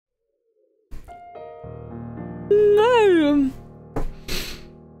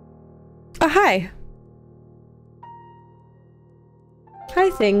Hi. Hi,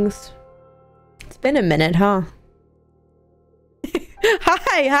 things. It's been a minute, huh?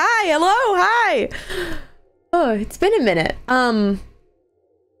 Hi, hello, hi! Oh, it's been a minute. Well,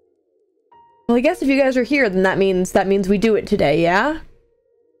 I guess if you guys are here, then that means we do it today, yeah?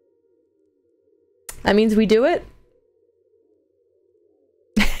 That means we do it?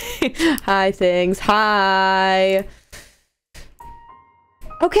 Hi, things. Hi.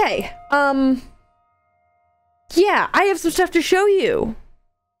 Okay, yeah, I have some stuff to show you.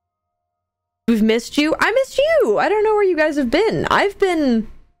 We've missed you. I missed you. I don't know where you guys have been.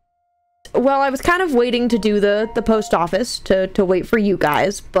 Well, I was kind of waiting to do the post office to wait for you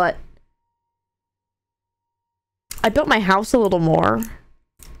guys, but I built my house a little more.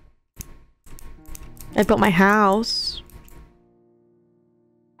 I built my house.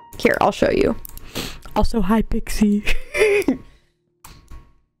 Here, I'll show you. Also, hi, Pixie.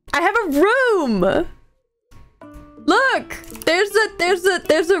 I have a room! Look!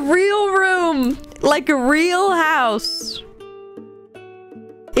 There's a real room! Like a real house.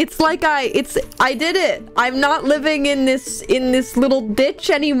 It's like I did it! I'm not living in this little ditch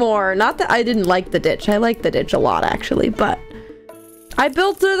anymore. Not that I didn't like the ditch. I like the ditch a lot, actually, but I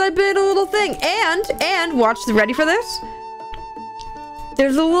built a little thing. And watch, ready for this?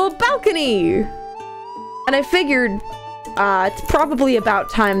 There's a little balcony! And I figured it's probably about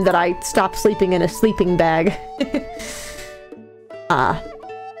time that I stop sleeping in a sleeping bag. Not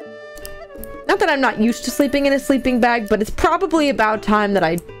that I'm not used to sleeping in a sleeping bag, but it's probably about time that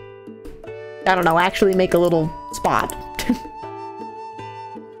I don't know, actually make a little spot.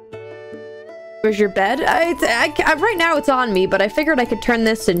 Where's your bed? Right now it's on me, but I figured I could turn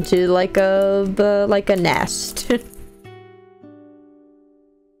this into like a nest. I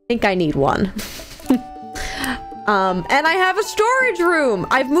think I need one. And I have a storage room!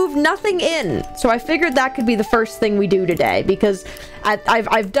 I've moved nothing in, so I figured that could be the first thing we do today, because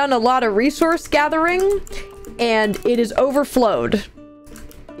I've done a lot of resource gathering, and it is overflowed.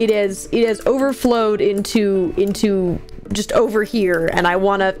 It has overflowed into just over here, and I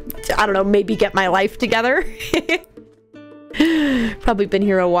wanna, I don't know, maybe get my life together. Probably been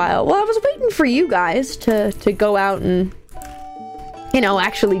here a while. Well, I was waiting for you guys to go out and, you know,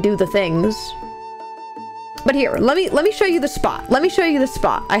 actually do the things. But here, let me show you the spot. Let me show you the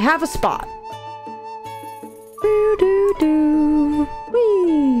spot. I have a spot.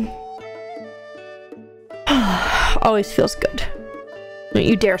 Whee. Always feels good. Don't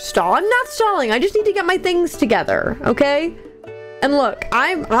you dare stall. I'm not stalling. I just need to get my things together, okay? And look,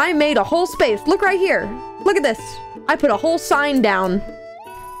 I made a whole space. Look right here. Look at this. I put a whole sign down.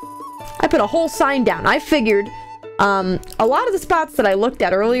 I figured a lot of the spots that I looked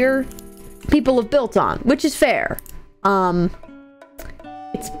at earlier, people have built on, which is fair.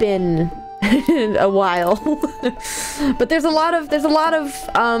 It's been a while. But there's a lot of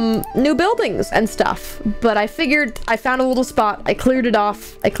new buildings and stuff. But I figured I found a little spot. I cleared it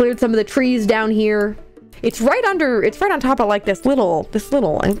off. I cleared some of the trees down here. It's right on top of like this little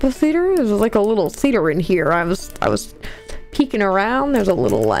amphitheater. There's like a little theater in here. I was peeking around. There's a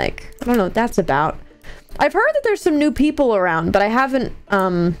little, like, I don't know what that's about. I've heard that there's some new people around, but I haven't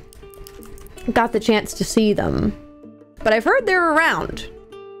got the chance to see them. But I've heard they're around,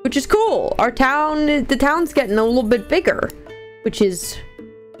 which is cool. The town's getting a little bit bigger, which is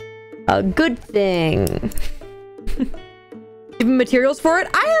a good thing. Even materials for it?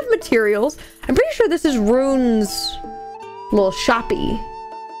 I have materials. I'm pretty sure this is Rune's little shoppy.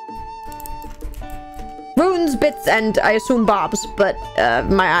 Rune's bits and I assume Bob's, but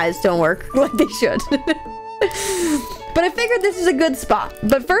my eyes don't work like they should. But I figured this is a good spot.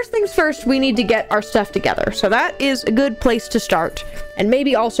 But first things first, we need to get our stuff together. So that is a good place to start. And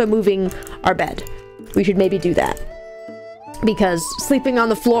maybe also moving our bed. We should maybe do that. Because sleeping on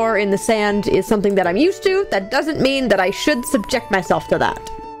the floor in the sand is something that I'm used to. That doesn't mean that I should subject myself to that.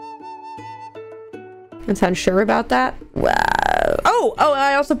 That's unsure about that. Wow. Oh,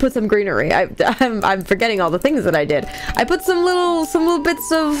 I also put some greenery. I'm forgetting all the things that I did. I put some little bits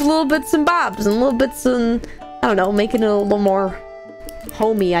and bobs and little bits and, I don't know, making it a little more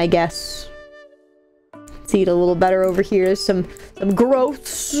homey, I guess. See it a little better over here. Some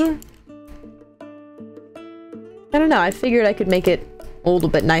growths. I don't know. I figured I could make it a little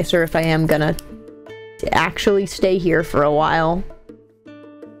bit nicer if I am gonna actually stay here for a while.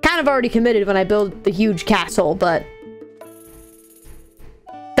 Kind of already committed when I build the huge castle, but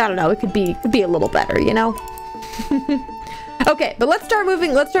I don't know. It could be a little better, you know. Okay, but let's start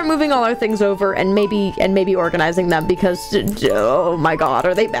moving all our things over and maybe organizing them, because oh my god,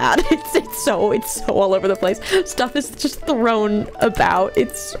 are they bad? It's so all over the place. Stuff is just thrown about.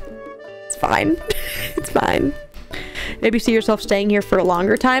 It's fine. It's fine. Maybe see yourself staying here for a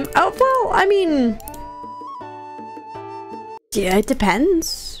longer time? Oh, well, I mean, yeah, it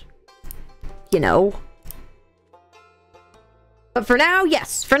depends. You know. But for now,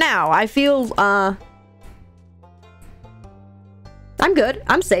 yes, for now, I feel, I'm good.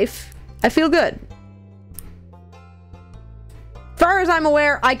 I'm safe. I feel good. As far as I'm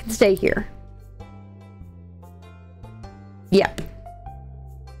aware, I can stay here. Yep.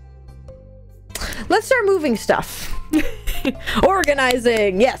 Let's start moving stuff.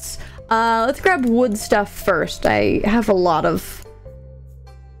 Organizing, yes. Let's grab wood stuff first. I have a lot of...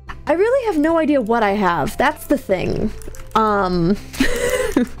 I really have no idea what I have. That's the thing.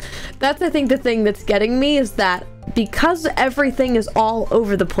 That's, I think, the thing that's getting me, is that because everything is all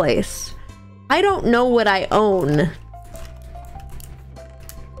over the place, I don't know what I own.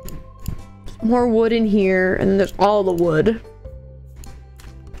 More wood in here, and there's all the wood.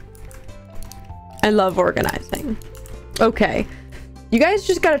 I love organizing. Okay. You guys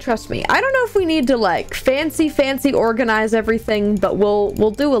just gotta trust me. I don't know if we need to, like, fancy organize everything, but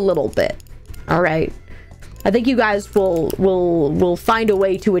we'll do a little bit. Alright? I think you guys will find a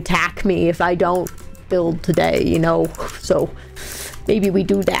way to attack me if I don't build today, you know? So, maybe we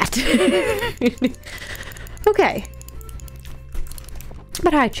do that. Okay.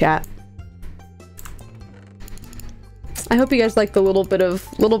 But hi, chat. I hope you guys like the little bit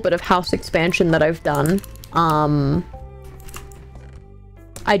of house expansion that I've done.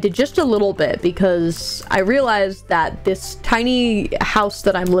 I did just a little bit because I realized that this tiny house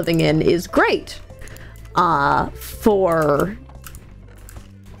that I'm living in is great for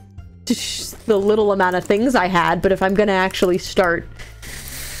just the little amount of things I had, but if I'm gonna actually start,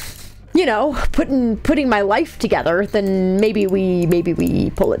 you know, putting my life together, then maybe we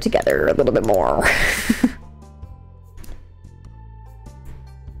pull it together a little bit more.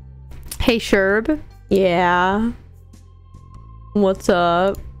 Hey, Sherb. Yeah. What's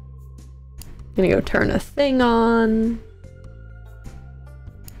up? Gonna go turn a thing on.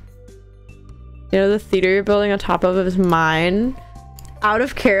 You know, the theater you're building on top of is mine. Out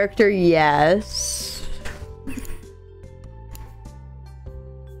of character, yes.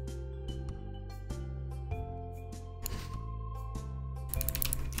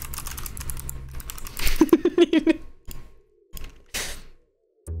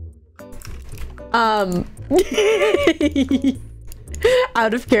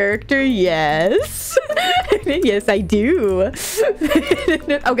 Out of character, yes. Yes, I do.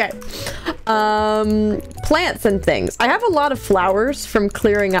 Okay. Plants and things. I have a lot of flowers from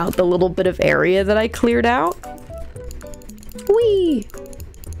clearing out the little bit of area that I cleared out. Whee!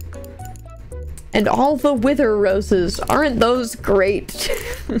 And all the wither roses. Aren't those great?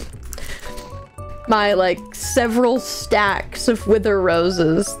 My, like, several stacks of wither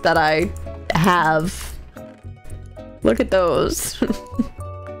roses that I have. Look at those.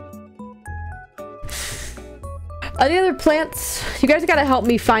 Are the other plants? You guys gotta help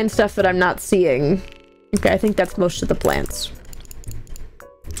me find stuff that I'm not seeing. Okay, I think that's most of the plants.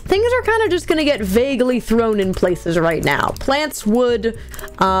 Things are kind of just gonna get vaguely thrown in places right now. Plants, wood,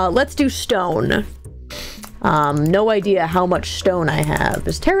 let's do stone. No idea how much stone I have.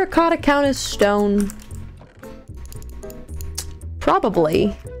 Does terracotta count as stone?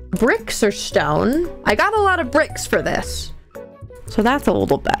 Probably. Bricks or stone. I got a lot of bricks for this, so that's a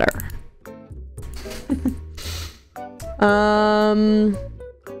little better.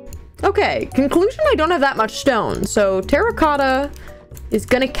 Okay, conclusion, I don't have that much stone, so terracotta is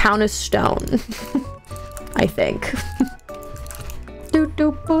gonna count as stone. I think.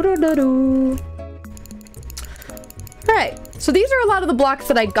 Alright, so these are a lot of the blocks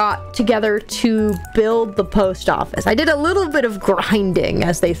that I got together to build the post office. I did a little bit of grinding,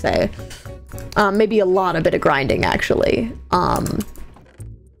 as they say. Maybe a lot of bit of grinding, actually.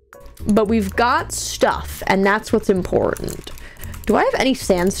 But we've got stuff, and that's what's important. Do I have any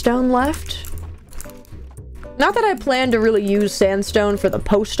sandstone left? Not that I plan to really use sandstone for the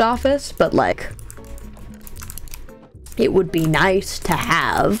post office, but, like, it would be nice to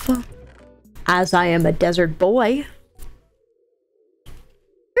have, as I am a desert boy.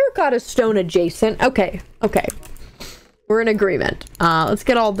 Terracotta stone adjacent. Okay, okay. We're in agreement. Let's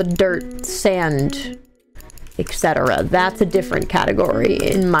get all the dirt, sand, etc. That's a different category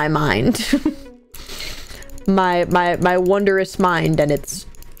in my mind. my wondrous mind and its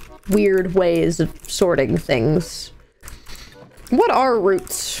weird ways of sorting things. What are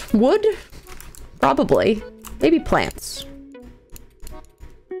roots? Wood? Probably. Maybe plants.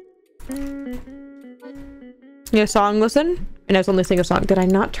 Yeah, song listen? And I was only singing a song. Did I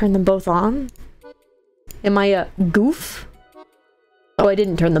not turn them both on? Am I a goof? Oh, I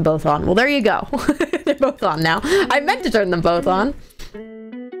didn't turn them both on. Well, there you go. They're both on now. I meant to turn them both on.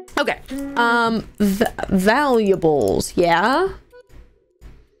 Okay. Valuables, yeah?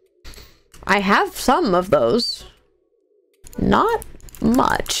 I have some of those. Not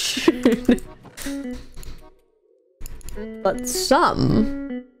much. But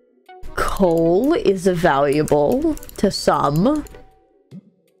some. Coal is valuable to some.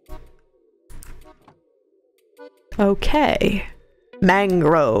 Okay.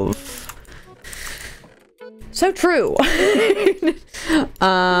 Mangrove. So true.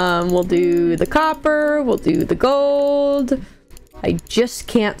 We'll do the copper, we'll do the gold. I just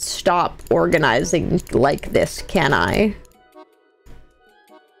can't stop organizing like this, can I?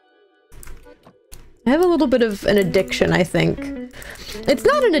 I have a little bit of an addiction, I think. It's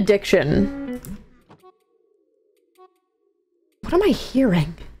not an addiction. What am I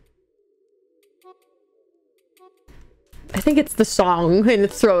hearing? I think it's the song and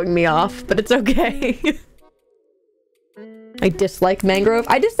it's throwing me off, but it's okay. I dislike mangrove.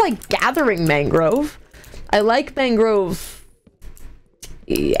 I dislike gathering mangrove. I like mangrove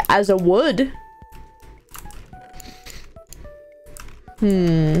as a wood.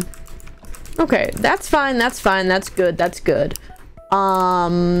 Okay, that's fine, that's fine, that's good, that's good.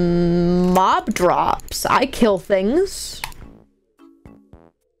 Mob drops. I kill things.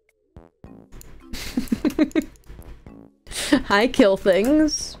 I kill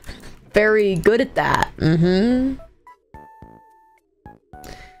things. Very good at that.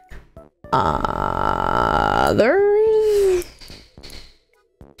 There's...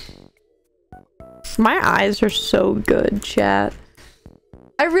 My eyes are so good, chat.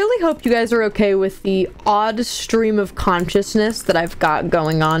 I really hope you guys are okay with the odd stream of consciousness that I've got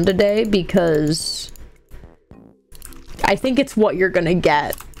going on today, because I think it's what you're gonna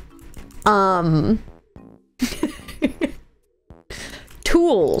get.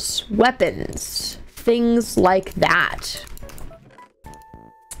 Tools, weapons, things like that.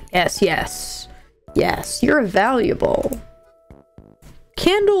 Yes, yes. Yes, you're valuable.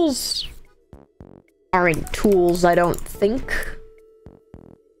 Candles aren't tools, I don't think.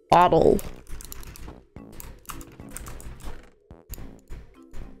 Bottle.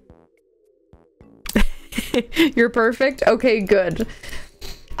 You're perfect? Okay, good.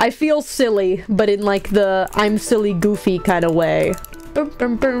 I feel silly, but in like the I'm silly goofy kind of way. Boom,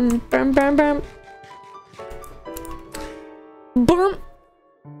 boom, boom, boom, boom, boom. Boom.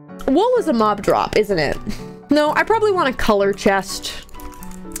 Wool is a mob drop, isn't it? No, I probably want a color chest.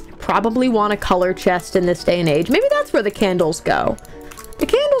 Probably want a color chest in this day and age. Maybe that's where the candles go. The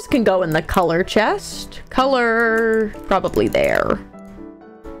candles can go in the color chest. Color, probably there.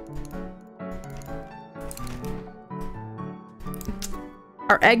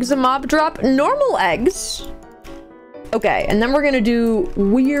 Are eggs a mob drop? Normal eggs. Okay, and then we're gonna do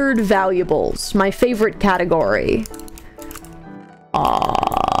weird valuables, my favorite category.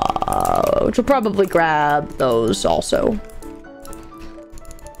 Which will probably grab those also.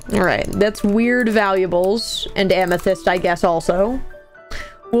 Alright, that's weird valuables, and amethyst, I guess, also.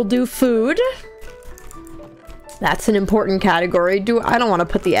 We'll do food. That's an important category. I don't want to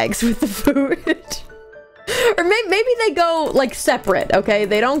put the eggs with the food. Or maybe they go, like, separate, okay?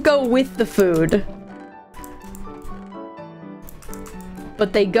 They don't go with the food.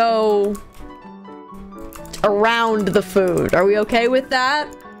 But they go around the food. Are we okay with that?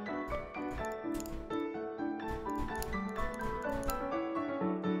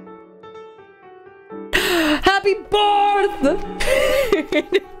 Happy birthday!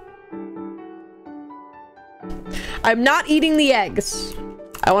 I'm not eating the eggs.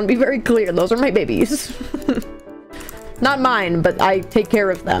 I want to be very clear. Those are my babies. Not mine, but I take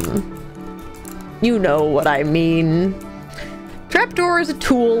care of them. You know what I mean. Trapdoor is a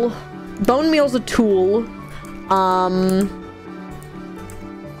tool. Bone meal's a tool.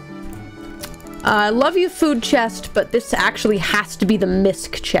 I love you, food chest, but this actually has to be the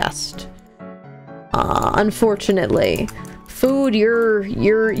misc chest. Unfortunately. Food,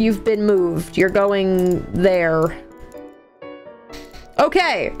 you've been moved. You're going there.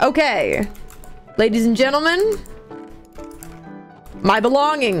 Okay, okay. Ladies and gentlemen, my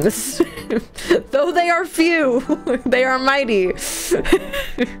belongings. Though they are few, they are mighty.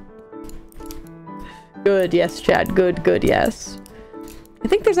 Good, yes, Chad. Good, good, yes. I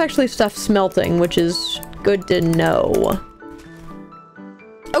think there's actually stuff smelting, which is good to know.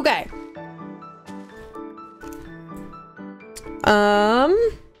 Okay.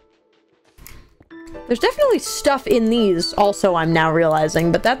 There's definitely stuff in these also, I'm now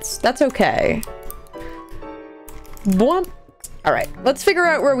realizing, but that's okay. Womp. All right, let's figure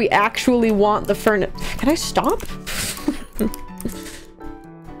out where we actually want the furnace. Can I stop?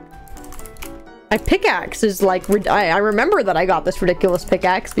 My pickaxe is like, I remember that I got this ridiculous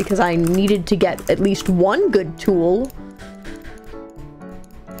pickaxe because I needed to get at least one good tool.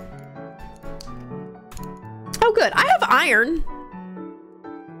 Oh good, I have iron.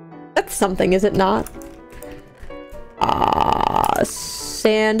 That's something, is it not?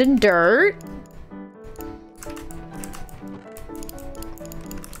 Sand and dirt.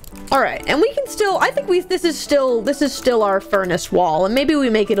 All right, and we can still, I think this is still our furnace wall, and maybe we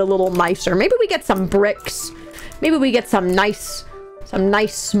make it a little nicer. Maybe we get some bricks. Maybe we get some nice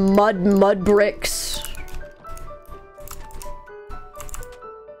mud bricks.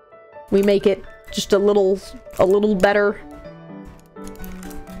 We make it just a little better.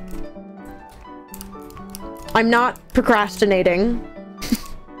 I'm not procrastinating.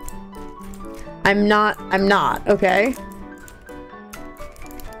 I'm not, okay?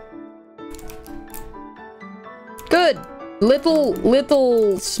 Good.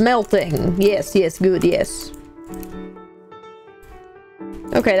 Little smelting. Yes, good, yes.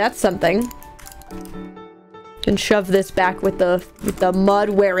 Okay, that's something. Can shove this back with the mud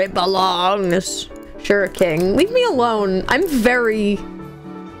where it belongs. Sure, King. Leave me alone. I'm very...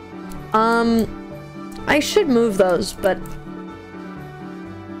 I should move those, but...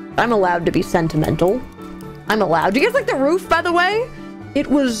 I'm allowed to be sentimental. I'm allowed. Do you guys like the roof, by the way? It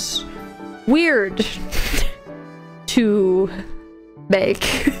was... weird. To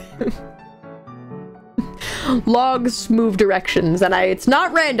make. Logs move directions, and it's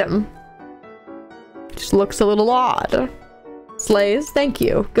not random. It just looks a little odd. Slays, thank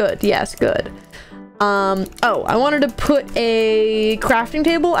you. Good, yes, good. Oh, I wanted to put a crafting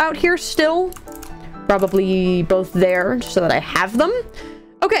table out here still. Probably both there, so that I have them.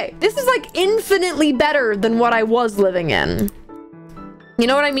 Okay, this is like infinitely better than what I was living in. You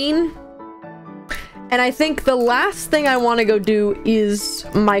know what I mean? And I think the last thing I want to go do is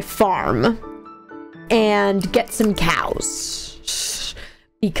my farm and get some cows,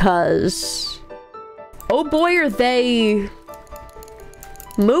 because oh boy are they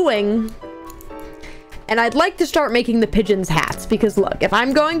mooing. And I'd like to start making the pigeons hats, because look, if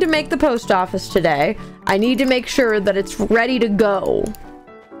I'm going to make the post office today, I need to make sure that it's ready to go.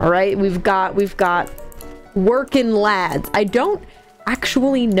 All right, we've got working lads. I don't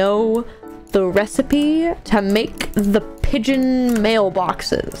actually know the recipe to make the pigeon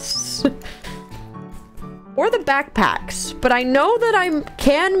mailboxes or the backpacks, but I know that I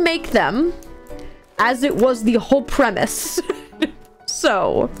can make them, as it was the whole premise.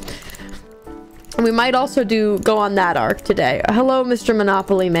 So we might also go on that arc today. Hello, Mr.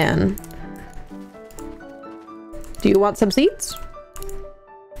 Monopoly Man. Do you want some seats?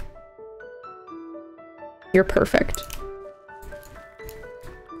 You're perfect.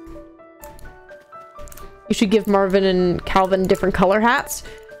 You should give Marvin and Calvin different color hats.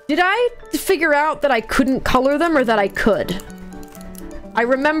 Did I figure out that I couldn't color them, or that I could? I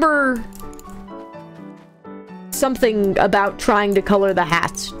remember something about trying to color the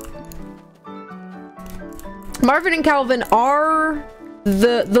hats. Marvin and Calvin are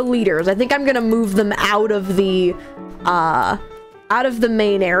the leaders. I think I'm gonna move them out of the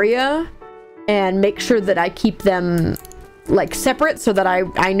main area and make sure that I keep them like separate, so that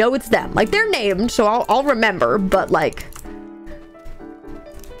I know it's them. Like, they're named, so I'll remember, but like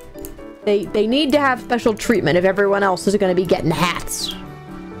they need to have special treatment if everyone else is going to be getting hats.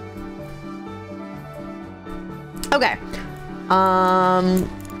 Okay.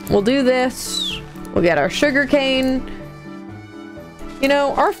 We'll do this. We'll get our sugar cane. You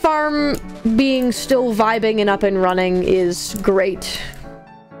know, our farm being still vibing and up and running is great.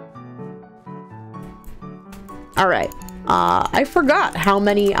 All right. I forgot how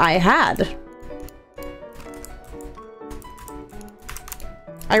many I had.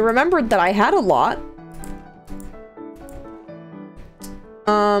 I remembered that I had a lot.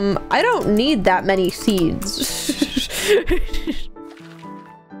 I don't need that many seeds.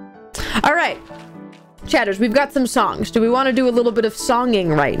 All right. Chatters, we've got some songs. Do we want to do a little bit of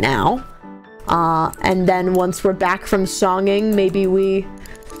songing right now? And then once we're back from songing, maybe we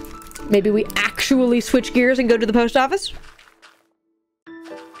actually switch gears and go to the post office?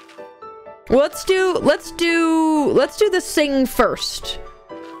 Let's do the sing first.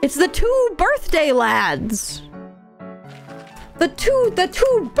 It's the two birthday lads. The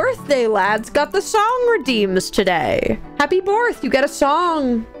two birthday lads got the song redeems today. Happy birth, you get a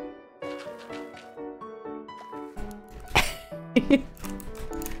song.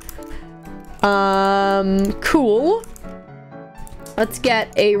 Cool. Let's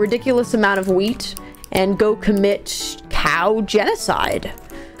get a ridiculous amount of wheat and go commit cow genocide.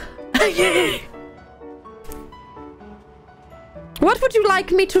 What would you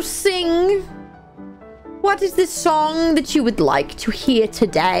like me to sing? What is this song that you would like to hear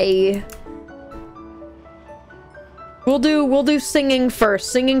today? We'll do singing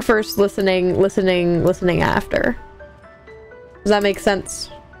first. Singing first, listening after. Does that make sense?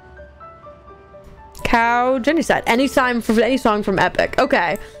 Cow genocide. Any song from Epic.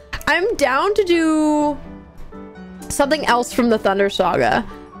 Okay. I'm down to do something else from the Thunder Saga.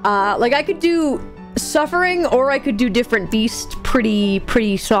 Like I could do Suffering or I could do Different Beast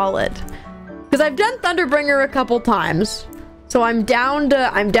pretty solid. Because I've done Thunderbringer a couple times. So I'm down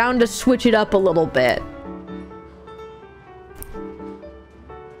to switch it up a little bit.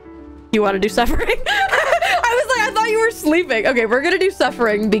 You want to do Suffering? I was like, I thought you were sleeping. Okay, we're gonna do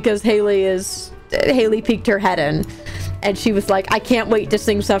Suffering because Haley peeked her head in. And she was like, I can't wait to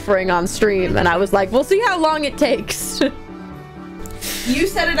sing Suffering on stream. And I was like, we'll see how long it takes. You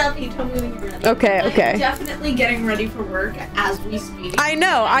set it up and you told me when you were ready. Okay, okay. I'm definitely getting ready for work as we speak. I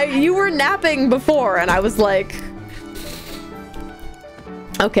know. You were napping before and I was like,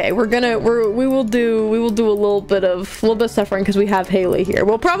 okay, we will do a little bit of Suffering because we have Haley here.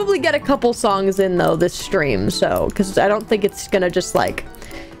 We'll probably get a couple songs in though this stream, so because I don't think it's gonna just like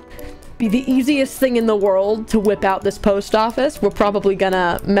be the easiest thing in the world to whip out this post office. We're probably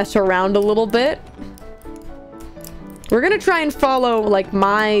gonna mess around a little bit. We're gonna try and follow like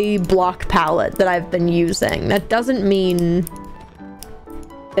my block palette that I've been using. That doesn't mean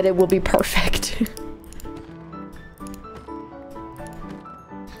that it will be perfect.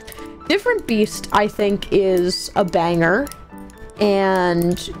 Different Beast, I think, is a banger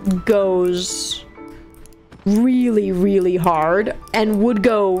and goes really hard and would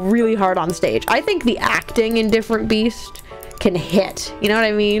go really hard on stage. I think the acting in Different Beast can hit. You know what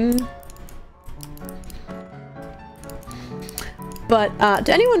I mean? But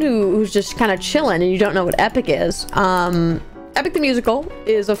to anyone who's just kind of chilling and you don't know what Epic is, Epic the Musical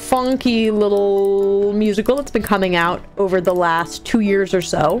is a funky little musical that's been coming out over the last 2 years or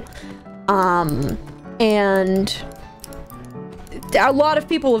so. And a lot of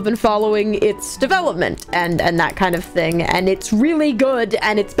people have been following its development and that kind of thing, and it's really good,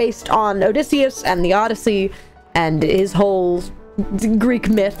 and it's based on Odysseus and the Odyssey and his whole Greek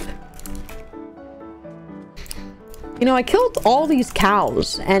myth. You know, I killed all these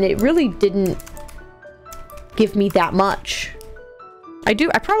cows and it really didn't give me that much. I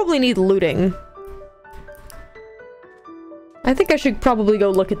probably need looting. I think I should probably go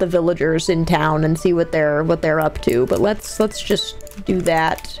look at the villagers in town and see what they're up to, but let's just do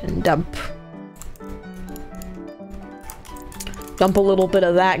that and dump a little bit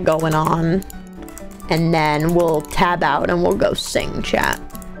of that going on, and then we'll tab out and we'll go sing, chat.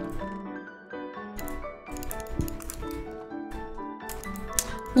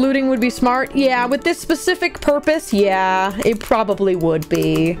 Looting would be smart. Yeah, with this specific purpose, yeah, it probably would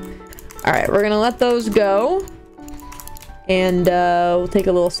be. All right, we're gonna let those go. And we'll take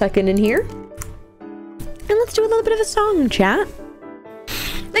a little second in here. And let's do a little bit of a song, chat.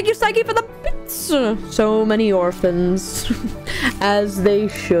 Thank you, Psyche, for the bits. So many orphans. As they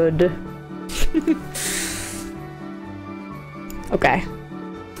should. Okay.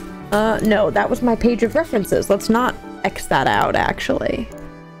 No, that was my page of references. Let's not X that out, actually.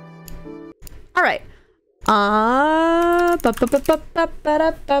 Alright.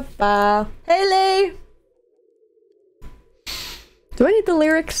 Haley! Do I need the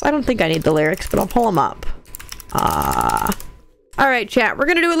lyrics? I don't think I need the lyrics, but I'll pull them up. Alright, chat. We're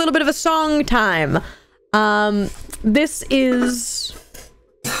gonna do a little bit of a song time. This is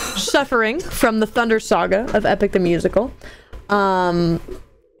Suffering from the Thunder Saga of Epic the Musical. And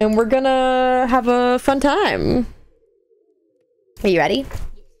we're gonna have a fun time. Are you ready?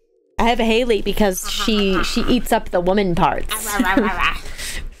 I have a Haley because she eats up the woman parts.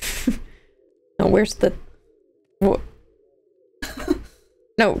 Oh, where's the... What?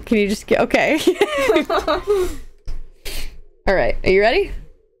 No, can you just get... Okay. Alright, are you ready?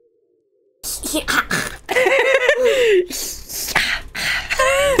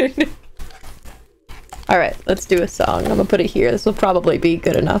 Alright, let's do a song. I'm gonna put it here. This will probably be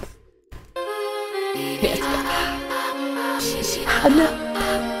good enough. Yes.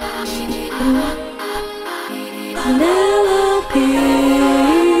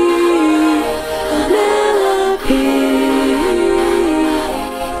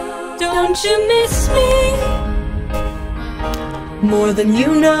 Don't you miss me more than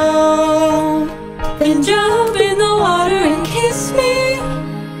you know? Then jump in the water and kiss me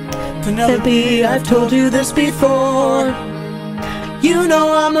Penelope, I've told you this before. You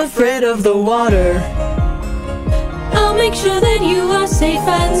know I'm afraid of the water. I'll make sure that you are safe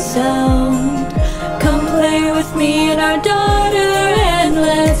and sound. Come play with me and our daughter, and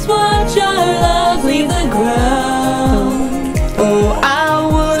let's watch our love leave the ground. Oh, I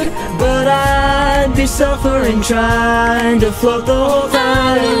would, but I'd be suffering trying to float the whole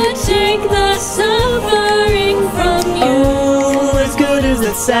time. I would take the suffering from you. Oh, as good as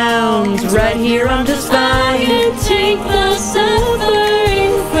it sounds, right here I'm just fine. I could take the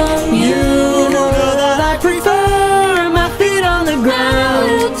suffering from you. You know that I prefer my feet on the I ground.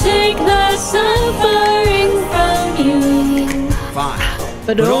 will take the suffering from you. Fine.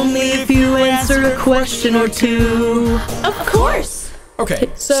 But only if you answer a question or two. Of course.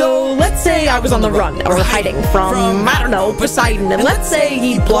 Okay, So let's say I was on the run or hiding from, I don't know, Poseidon, and let's say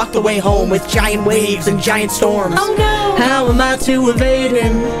he blocked the way home with giant waves and giant storms. Oh no. How am I to evade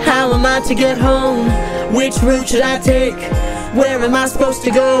him? How am I to get home? Which route should I take? Where am I supposed to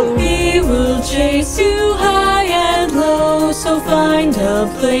go? He will chase you high and low, so find a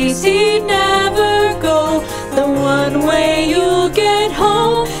place he'd never go. The one way you'll get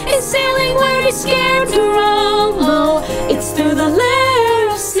home is sailing where he's scared to roam. Oh, it's through the lair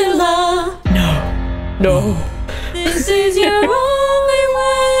of Scylla. No. This is your only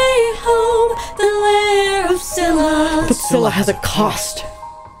way home, the lair of Scylla. But Scylla has a cost.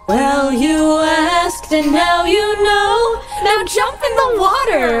 Well, you asked and now you know. Now jump in the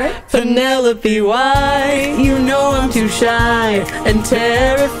water. Penelope, why? You know I'm too shy and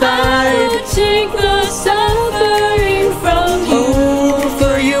terrified. I'll take the suffering from you. Oh,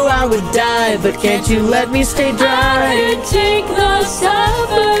 for you I would die, but can't you let me stay dry? I'll take the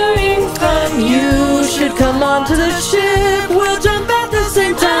suffering from you. You should come onto the ship, we'll jump at the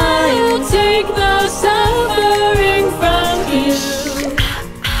same time. I'll take the suffering from you.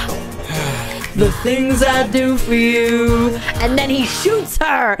 The things I do for you. And then he shoots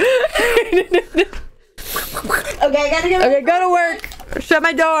her. Okay, I gotta go. Okay, go to work. Shut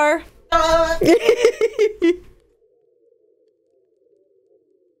my door.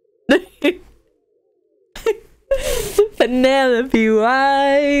 Penelope,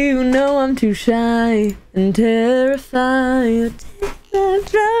 why? You know I'm too shy and terrified. Take the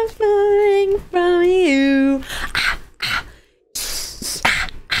suffering from you.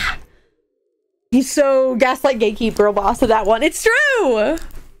 He's so gaslight gatekeeper girl boss of that one. It's true.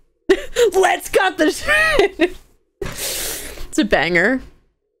 Let's cut the shit. It's a banger.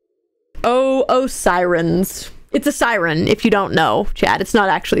 Oh, sirens. It's a siren, if you don't know, Chad. It's not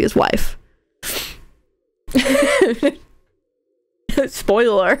actually his wife.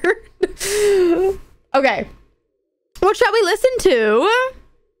 Spoiler. Okay. What shall we listen to?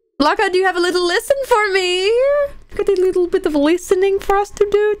 Laka, do you have a little listen for me? Got a little bit of listening for us to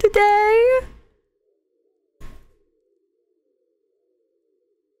do today?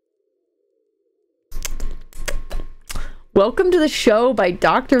 Welcome to the Show by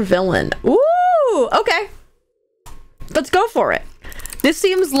Dr. Villain. Ooh, okay. Let's go for it. This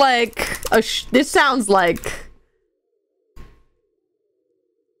seems like this sounds like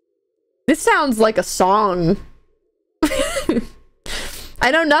a song.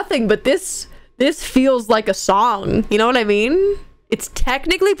 I know nothing, but this feels like a song. You know what I mean? It's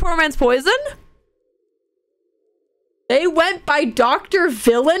technically Poor Man's Poison. They went by Dr.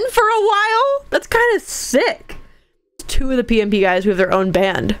 Villain for a while? That's kind of sick. Two of the PMP guys who have their own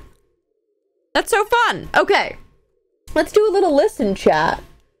band. That's so fun. Okay. Let's do a little listen chat.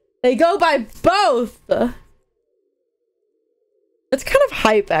 They go by both. That's kind of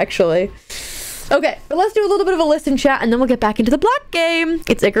hype, actually. Okay, but let's do a little bit of a listen chat and then we'll get back into the block game.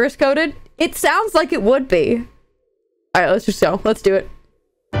 It's Icarus coded. It sounds like it would be. All right, let's just go. Let's do it.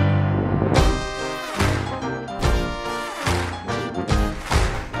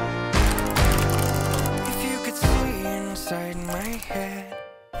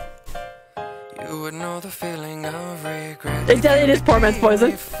 You would know the feeling of regret. They tell you it is Poor Man's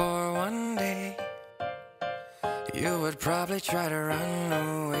Poison. For one day, you would probably try to run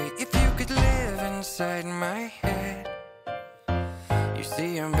away. If you could live inside my head, you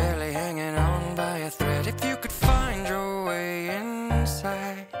see I'm barely hanging on by a thread. If you could find your way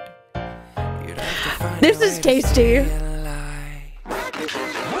inside, you'd have to find This is tasty. Welcome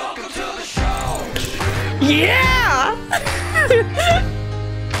to the show. Yeah!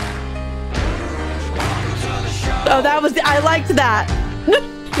 Oh, that was I liked that.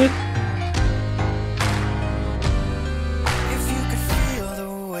 If you could feel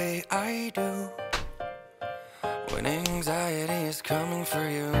the way I do when anxiety is coming for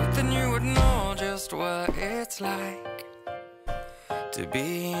you, then you would know just what it's like to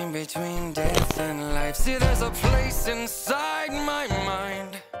be in between death and life. See, there's a place inside my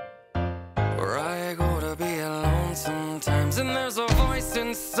mind where I go to be alone sometimes, and there's a voice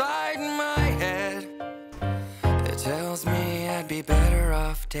inside my head that tells me I'd be better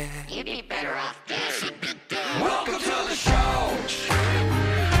off dead. You'd be better off dead. Welcome to the show.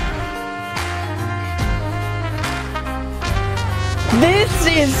 This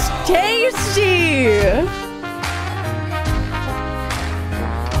is tasty!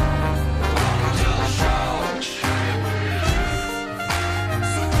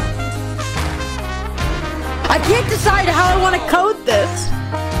 I can't decide how I want to code this.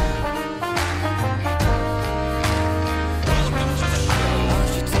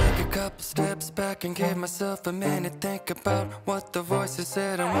 Steps back and give myself a minute. Think about what the voices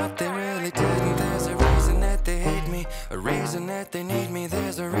said and what they really did. And there's a reason that they hate me, a reason that they need me.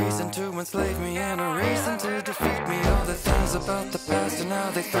 There's a reason to enslave me and a reason to defeat me. All the things about the past and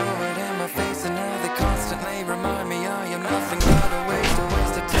how they throw it in my face, and how they constantly remind me I am nothing but a waste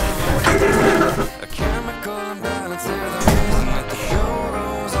of time. A chemical imbalance, they're the reason that the show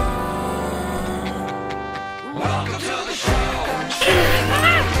goes on. Welcome to the show.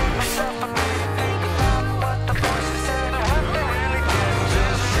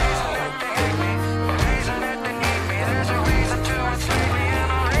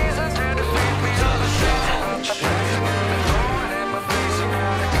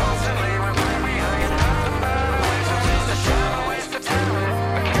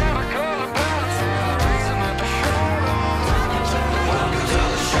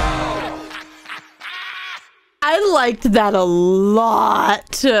 I liked that a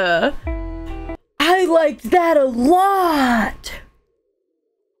lot. I liked that a lot.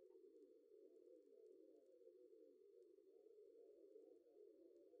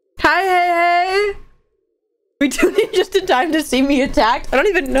 Hi, hey, hey. We tuned in just in time to see me attacked. I don't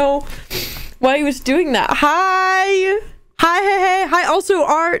even know why he was doing that. Hi. Hi, hey, hey. Hi, also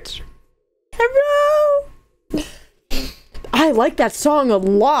Art. Hello. I like that song a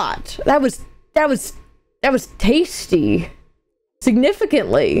lot. That was tasty.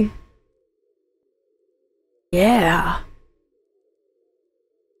 Significantly. Yeah.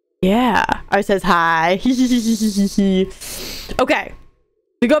 Yeah. I says hi. Okay.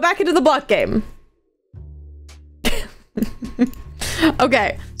 We go back into the block game.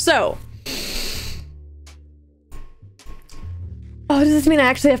 Okay, so. Oh, does this mean I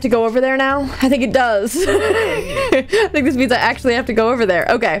actually have to go over there now? I think it does. I think this means I actually have to go over there.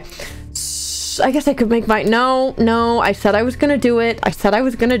 Okay. I guess I could make my... No, I said I was gonna do it. I said I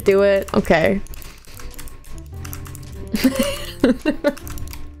was gonna do it. Okay.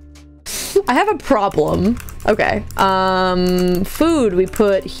 I have a problem. Okay. Food we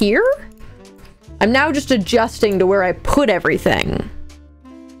put here? I'm now just adjusting to where I put everything.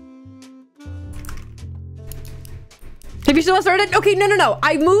 Have you still started? Okay, no.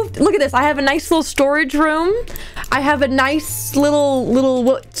 I moved. Look at this. I have a nice little storage room. I have a nice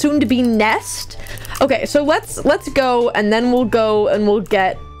little soon-to-be nest. Okay, so let's go, and then we'll go and we'll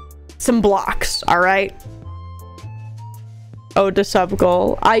get some blocks. All right. Oh, the sub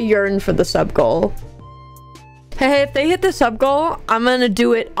goal. I yearn for the sub goal. Hey, if they hit the sub goal, I'm gonna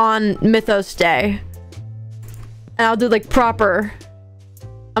do it on Mythos Day, and I'll do like proper.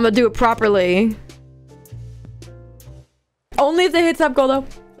 I'm gonna do it properly. Only if they hit sub goal though.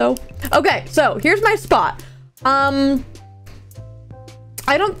 So okay, so here's my spot. I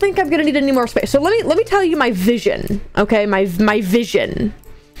don't think I'm gonna need any more space. So let me tell you my vision. Okay, my vision.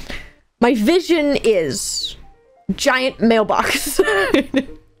 My vision is giant mailbox.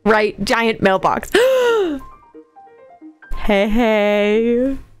 Right, giant mailbox.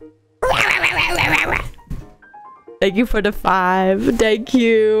 Hey. Thank you for the 5. Thank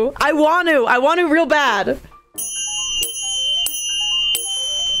you. I want to real bad.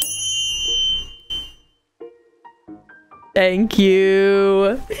 Thank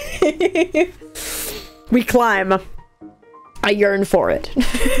you. We climb. I yearn for it.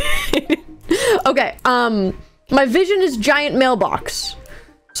 Okay, my vision is giant mailbox.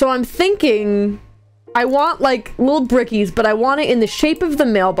 So I'm thinking I want like little brickies, but I want it in the shape of the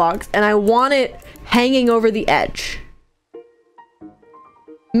mailbox, and I want it hanging over the edge.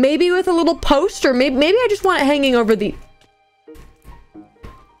 Maybe with a little post, or maybe I just want it hanging over the...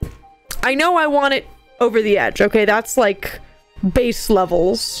 I know I want it over the edge. Okay, that's like base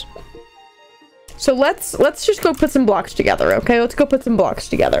levels. So let's just go put some blocks together. Okay, let's go put some blocks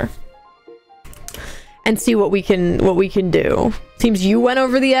together and see what we can do. Seems you went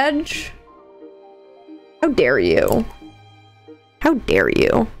over the edge. How dare you? How dare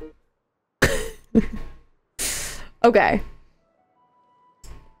you? Okay.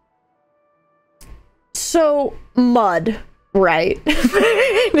 So, mud, right?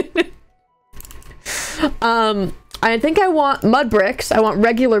 I think I want mud bricks. I want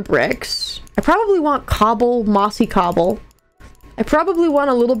regular bricks. I probably want cobble, mossy cobble. I probably want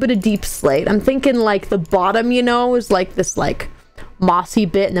a little bit of deep slate. I'm thinking like the bottom, you know, is like this like mossy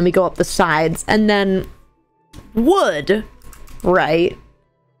bit, and then we go up the sides, and then wood, right?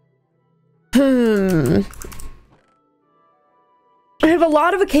 I have a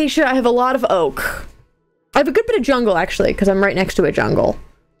lot of acacia. I have a lot of oak. I have a good bit of jungle, actually, because I'm right next to a jungle.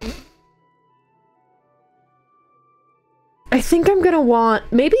 I think I'm gonna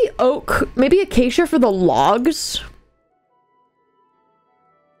want maybe oak, maybe acacia for the logs.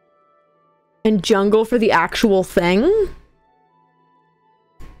 And jungle for the actual thing.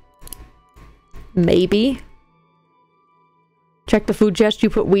 Maybe. Check the food chest, you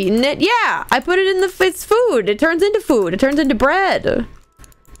put wheat in it? Yeah! I put it in it's food. It turns into food. It turns into bread.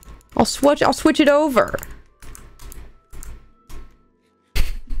 I'll switch it over.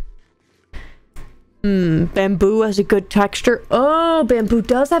 Bamboo has a good texture. Oh, bamboo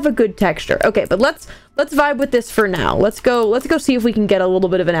does have a good texture. Okay, but let's vibe with this for now. Let's go see if we can get a little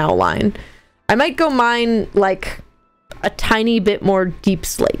bit of an outline. I might go mine like a tiny bit more deep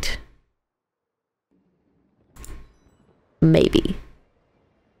slate. Maybe.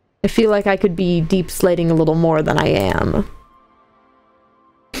 I feel like I could be deep slating a little more than I am.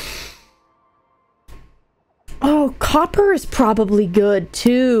 Oh, copper is probably good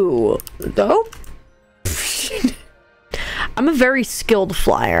too. Oh. I'm a very skilled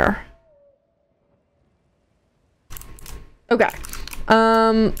flyer. Okay.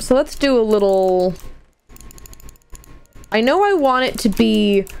 So let's do a little... I know I want it to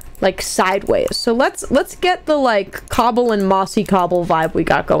be like sideways. So let's get the like cobble and mossy cobble vibe we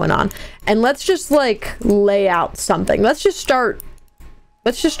got going on. And let's just like lay out something. Let's just start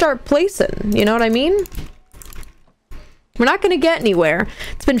placing. You know what I mean? We're not gonna get anywhere.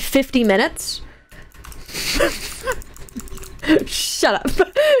 It's been 50 minutes. Shut up.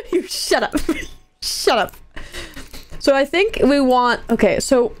 You shut up. Shut up. So I think we want... Okay,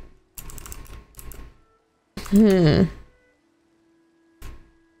 so... I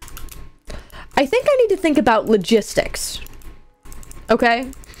think I need to think about logistics. Okay?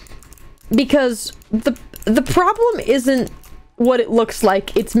 Because the problem isn't what it looks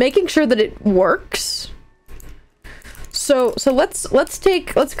like. It's making sure that it works. So let's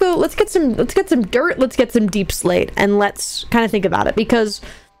get some dirt, let's get some deep slate, and let's kind of think about it, because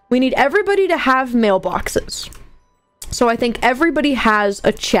we need everybody to have mailboxes. So I think everybody has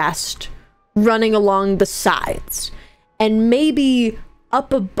a chest running along the sides, and maybe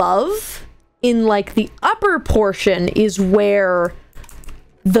up above in like the upper portion is where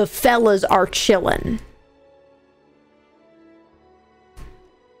the fellas are chilling.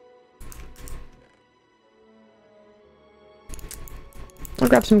 I'll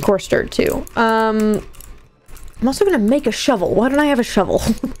grab some coarse dirt too. I'm also gonna make a shovel. Why don't I have a shovel?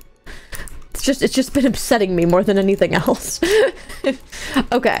 It's just been upsetting me more than anything else.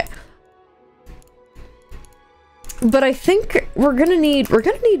 Okay. But I think we're gonna need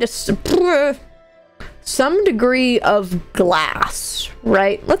some degree of glass,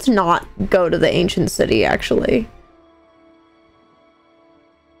 right? Let's not go to the ancient city, actually.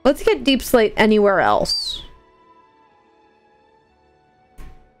 Let's get deep slate anywhere else.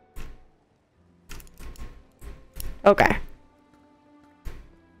 Okay.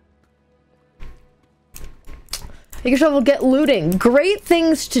 Make a shovel, get looting. Great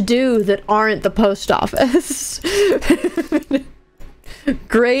things to do that aren't the post office.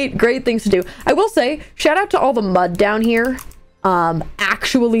 Great things to do. I will say, shout out to all the mud down here.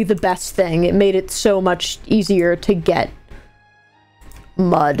 Actually the best thing. It made it so much easier to get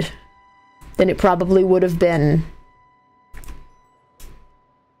mud than it probably would have been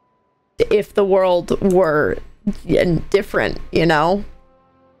if the world were different, you know?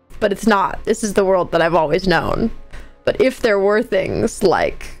 But it's not. This is the world that I've always known. But if there were things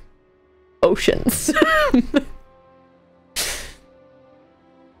like oceans.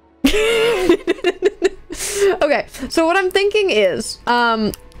 Okay, so what I'm thinking is,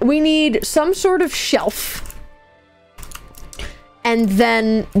 we need some sort of shelf. And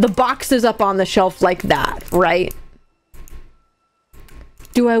then the boxes up on the shelf like that, right?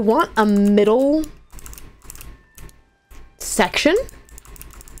 Do I want a middle section?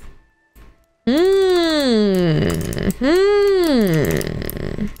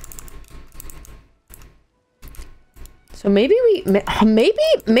 So maybe I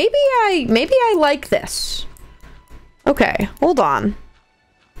like this. Okay, hold on.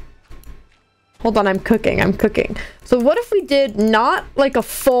 Hold on, I'm cooking. So what if we did not like a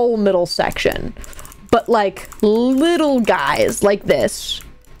full middle section, but like little guys like this.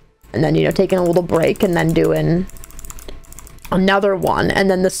 And then, you know, taking a little break and then doing another one.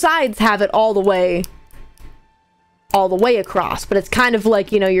 And then the sides have it all the way across. But it's kind of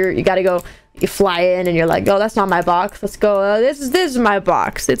like, you know, you gotta go, you fly in and you're like, oh, that's not my box. Let's go, this is my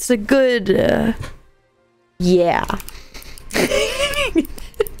box. It's a good, yeah.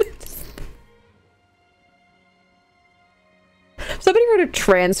 If somebody wrote a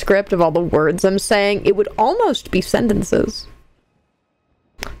transcript of all the words I'm saying, it would almost be sentences.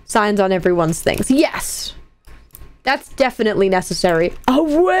 Signs on everyone's things. Yes! That's definitely necessary. A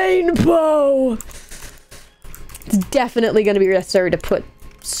rainbow! It's definitely going to be necessary to put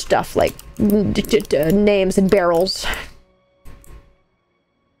stuff like names in barrels.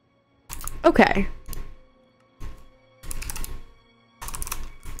 Okay.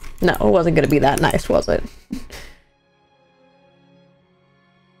 No, it wasn't going to be that nice, was it?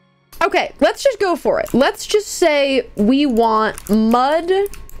 Okay, let's just go for it. Let's just say we want mud.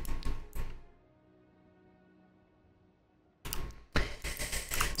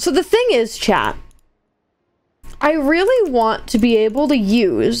 So the thing is, chat, I really want to be able to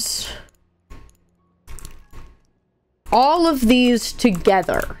use all of these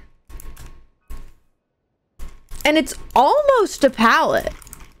together. And it's almost a palette.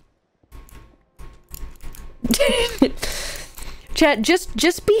 Chat,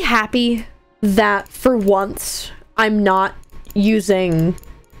 just be happy that for once I'm not using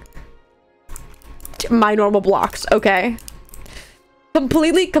my normal blocks, okay?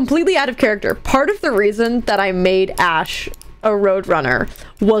 Completely out of character. Part of the reason that I made Ash a roadrunner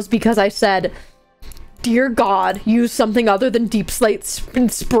was because I said, dear God, use something other than deep slate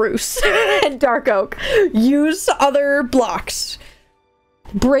and spruce and dark oak. Use other blocks.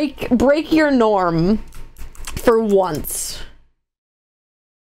 Break your norm for once.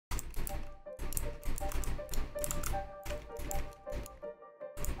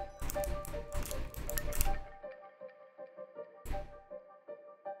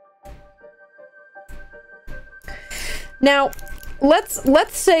 Now, let's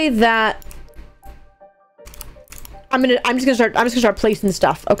say that I'm just gonna start placing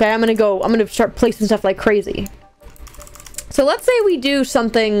stuff, okay? I'm gonna start placing stuff like crazy. So let's say we do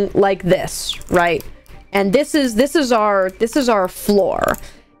something like this, right? And this is our floor.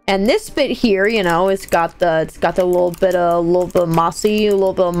 And this bit here, you know, it's got the little bit of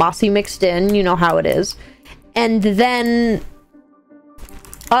mossy mixed in, you know how it is. And then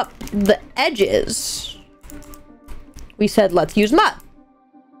up the edges, we said, let's use mud.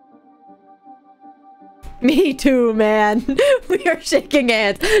 Me too, man. We are shaking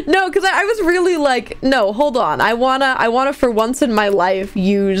hands. No, because I was really like, no, hold on. I wanna for once in my life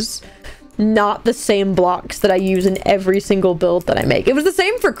use not the same blocks that I use in every single build that I make. It was the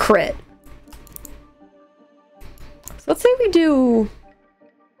same for crit. So let's say we do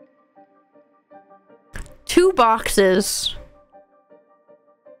 2 boxes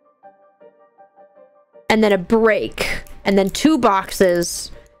and then a break, and then 2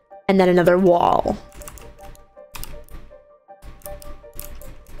 boxes, and then another wall.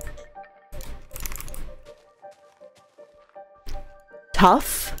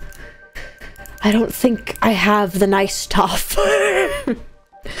 Tough? I don't think I have the nice tough.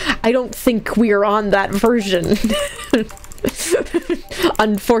 I don't think we're on that version.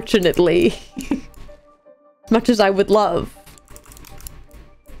 Unfortunately. Much as I would love.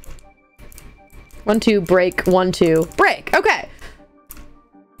 1, 2, break, 1, 2, break. Okay.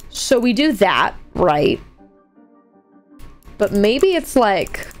 So we do that, right? But maybe it's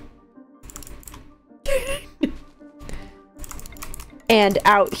like... and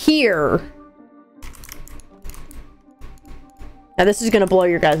out here... Now this is gonna blow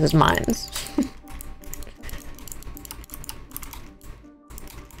your guys' minds.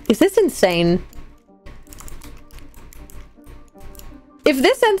 Is this insane? If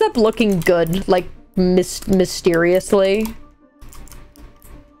this ends up looking good, like, mysteriously,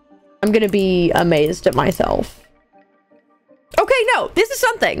 I'm gonna be amazed at myself. Okay, no, this is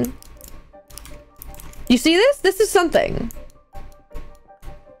something. You see this? This is something.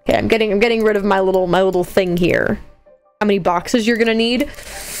 Okay, I'm getting rid of my little thing here. How many boxes you're gonna need?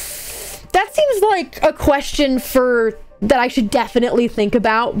 That seems like a question that I should definitely think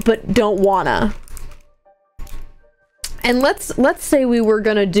about, but don't wanna. And let's say we were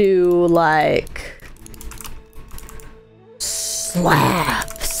gonna do like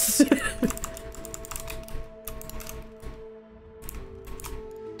slabs.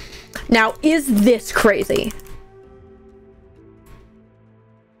 Now, is this crazy?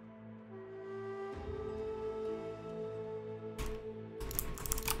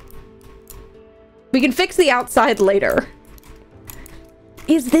 We can fix the outside later.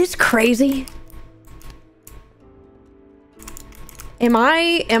 Is this crazy?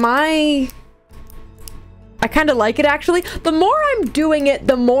 I kind of like it, actually. The more I'm doing it,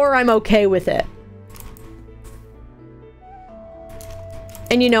 the more I'm okay with it.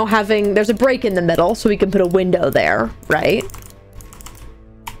 And, you know, there's a break in the middle, so we can put a window there, right?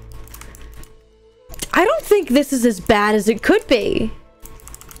 I don't think this is as bad as it could be.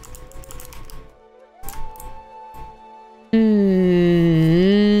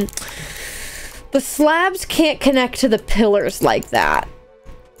 The slabs can't connect to the pillars like that.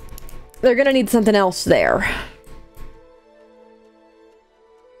 They're gonna need something else there.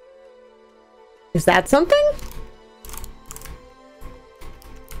 Is that something?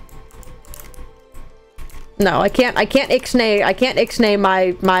 No, I can't ixnay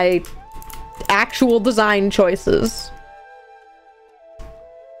my actual design choices.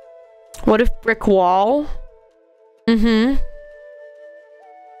 What if brick wall? Mm-hmm.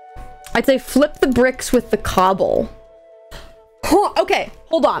 I'd say flip the bricks with the cobble. Okay,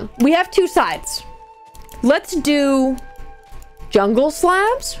 hold on. We have two sides. Let's do jungle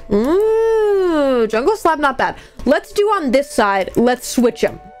slabs. Ooh, jungle slab, not bad. Let's do on this side. Let's switch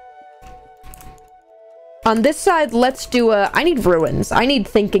them. On this side, let's do I need ruins. I need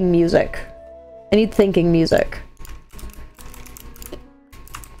thinking music. I need thinking music.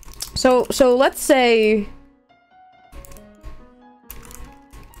 So let's say...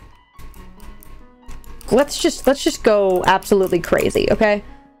 Let's just go absolutely crazy, okay?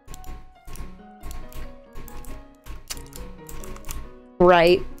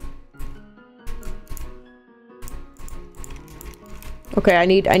 Right. Okay, I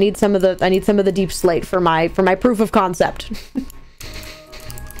need some of the deep slate for my proof of concept.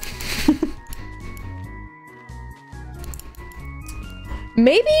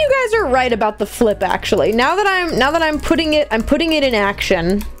 Maybe you guys are right about the flip, actually. Now that I'm putting it in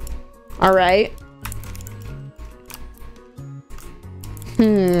action. All right.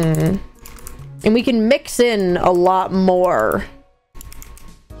 And we can mix in a lot more.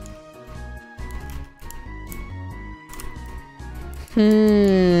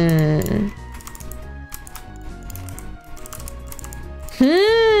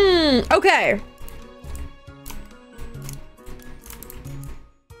 Okay.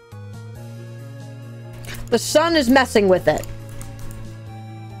 The sun is messing with it.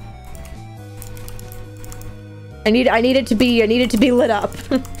 I need it to be lit up.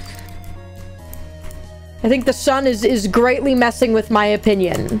 I think the sun is greatly messing with my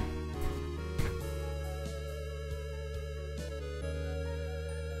opinion.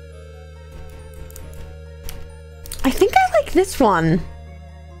 I think I like this one.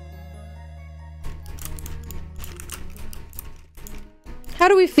 How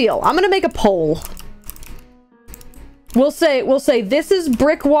do we feel? I'm gonna make a poll. We'll say this is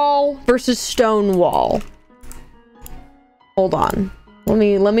brick wall versus stone wall. Hold on. Let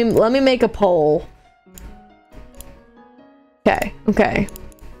me make a poll. Okay.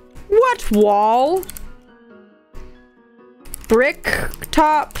 What wall? Brick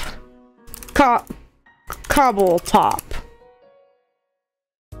top, cobble top.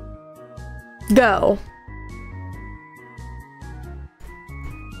 Go.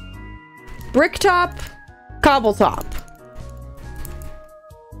 Brick top, cobble top.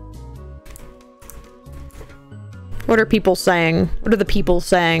 What are people saying? What are the people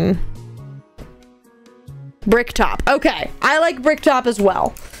saying? Brick top. Okay, I like brick top as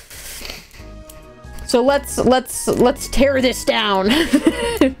well. So let's tear this down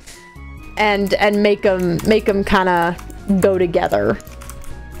and make them kind of go together.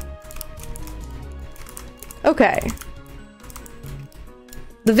 Okay.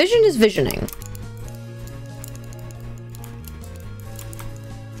 The vision is visioning.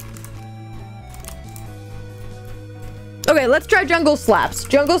 Okay, let's try jungle slabs.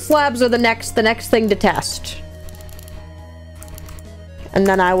 Jungle slabs are the next thing to test. And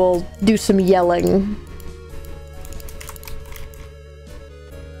then I will do some yelling.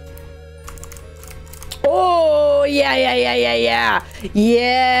 Oh, yeah.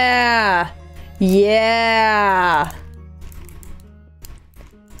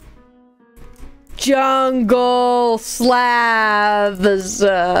 Jungle slabs.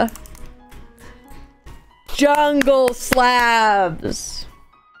 Jungle slabs.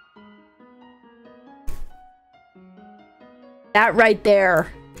 That right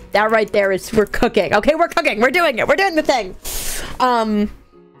there is, we're cooking. Okay, we're cooking. We're doing it. We're doing the thing. Can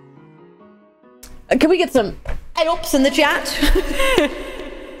we get some oops in the chat?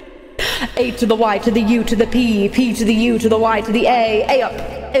 A to the Y to the U to the P, P to the U to the Y to the A up,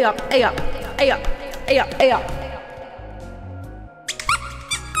 A up, A up, A up. A up, A up.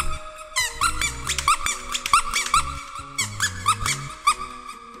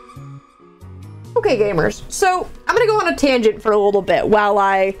 Okay, gamers. So I'm gonna go on a tangent for a little bit while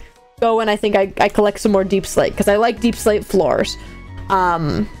I go and I think I collect some more deep slate because I like deep slate floors.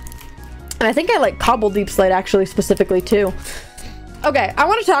 And I think I like cobble deep slate actually specifically too. Okay, I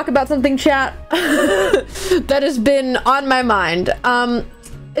want to talk about something, chat, that has been on my mind.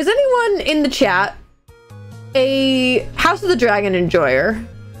 Is anyone in the chat a House of the Dragon enjoyer?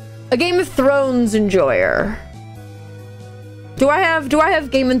 A Game of Thrones enjoyer? Do I have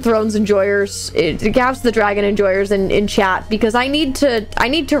Game of Thrones enjoyers, House of the Dragon enjoyers in chat? Because I need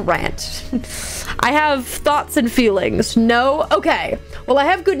to rant. I have thoughts and feelings. No? Okay. Well, I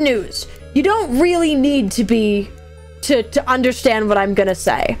have good news. You don't really need to be to understand what I'm gonna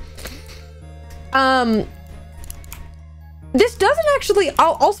say. This doesn't actually,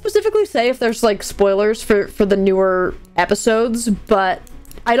 I'll specifically say if there's like spoilers for the newer episodes, but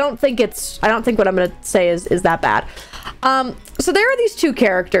I don't think what I'm gonna say is that bad. So there are these two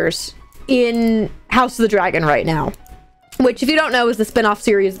characters in House of the Dragon right now, which if you don't know is the spin-off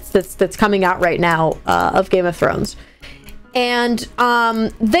series that's coming out right now of Game of Thrones. And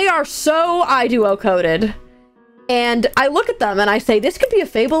they are so IDUO coded. And I look at them and I say, this could be a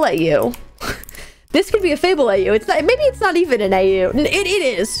Fable AU. This could be a Fable AU. It's not, maybe it's not even an AU. It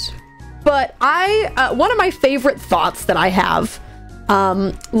is. But one of my favorite thoughts that I have,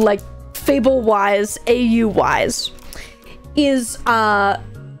 like Fable-wise, AU-wise, is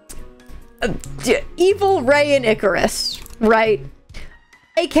evil Ray and Icarus, right?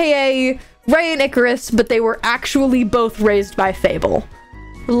 AKA Ray and Icarus, but they were actually both raised by Fable.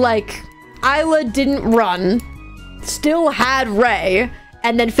 Like, Isla didn't run, still had Ray,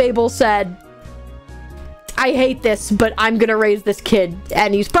 and then Fable said, I hate this, but I'm gonna raise this kid,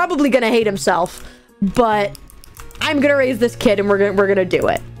 and he's probably gonna hate himself, but I'm gonna raise this kid and we're gonna do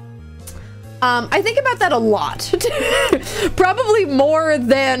it. I think about that a lot. Probably more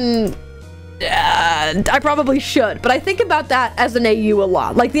than I probably should, but I think about that as an AU a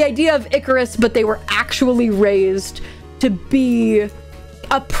lot. Like the idea of Icarus, but they were actually raised to be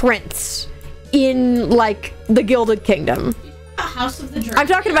a prince in like the Gilded Kingdom. House of the Dragon. I'm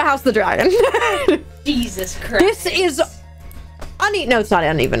talking about House of the Dragon. Jesus Christ. This is uneven. No, it's not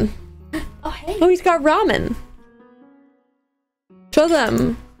uneven. Oh, hey. Oh, he's got ramen. Show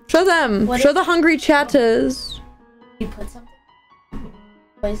them. Show them. What Show the hungry chatters. You put something?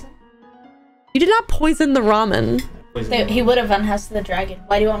 Poison? You did not poison the ramen. He would have on House of the Dragon.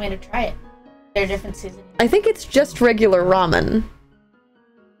 Why do you want me to try it? They're different seasonings. I think it's just regular ramen.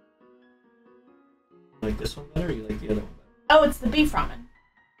 You like this one better or you like the other one better? Oh, it's the beef ramen.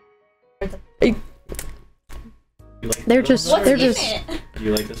 Or the... You like they're just, What's they're in just. it? Do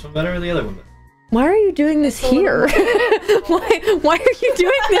you like this one better or the other one better? Why are you doing this here? Why are you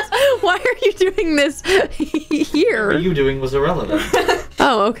doing this? Why are you doing this here? What you doing was irrelevant.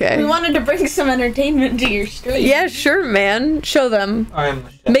 Oh, okay. We wanted to bring some entertainment to your stream. Yeah, sure, man. Show them. I'm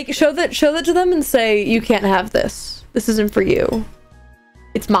a chef. Show that to them and say you can't have this. This isn't for you.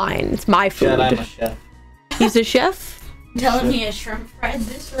 It's mine. It's my food. Chef, I'm a chef. He's a chef? Telling me a shrimp fried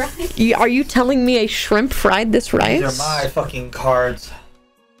this rice? Are you telling me a shrimp fried this rice? These are my fucking cards.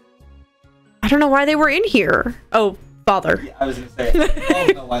 I don't know why they were in here. Oh, father. Yeah, I was gonna say, I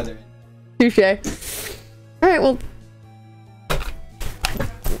don't know why they're in. Touche. Alright, well.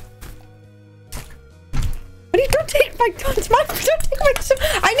 What do you, don't take my, don't take my,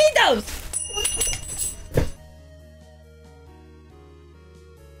 I need those!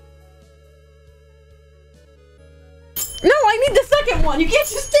 No, I need the second one. You can't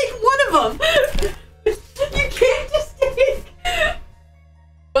just take one of them. You can't just take.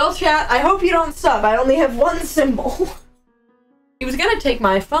 Well, chat, I hope you don't sub. I only have one symbol. He was gonna take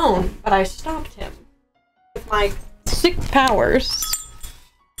my phone, but I stopped him with my sick powers.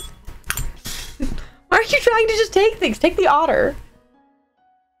 Why are you trying to just take things? Take the otter.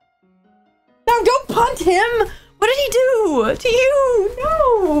 No, don't punt him! What did he do to you?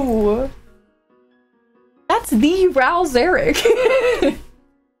 No! That's the Raul Zarek.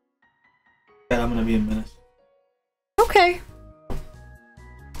 Yeah, I'm gonna be a menace. Okay.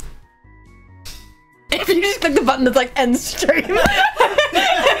 If you just click the button that's like end stream.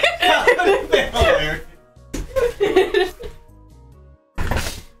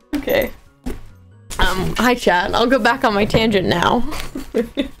 Okay. Hi chat. I'll go back on my tangent now.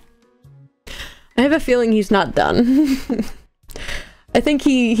 I have a feeling he's not done. I think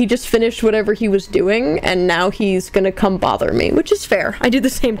he just finished whatever he was doing and now he's gonna come bother me, which is fair. I do the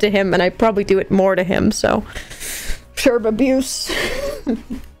same to him and I probably do it more to him, so. Sherb abuse.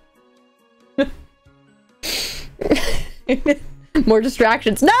 More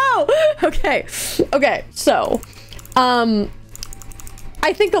distractions. No! Okay. Okay, so,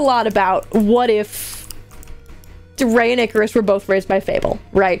 I think a lot about what if Ray and Icarus were both raised by Fable,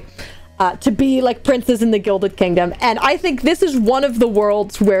 right? To be, like, princes in the Gilded Kingdom. And I think this is one of the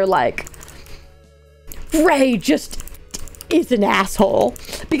worlds where, like, Ray just is an asshole.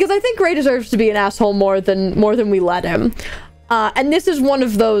 Because I think Ray deserves to be an asshole more than we let him. And this is one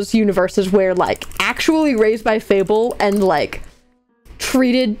of those universes where, like, actually raised by Fable and, like,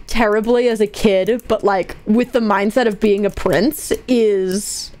 treated terribly as a kid, but, like, with the mindset of being a prince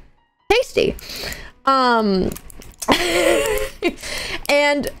is tasty. And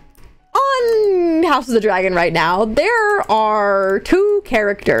on House of the Dragon right now, there are 2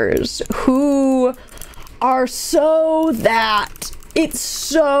 characters who are so that. It's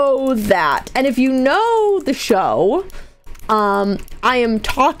so that. And if you know the show, I am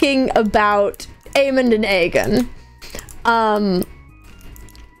talking about Aemond and Aegon.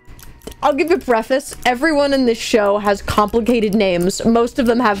 I'll give a preface. Everyone in this show has complicated names. Most of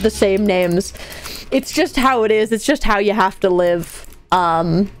them have the same names. It's just how it is. It's just how you have to live.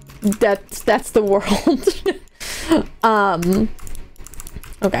 That's the world.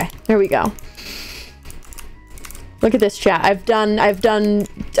 Okay, there we go. Look at this chat. I've done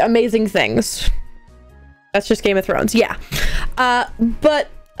amazing things. That's just Game of Thrones. Yeah. But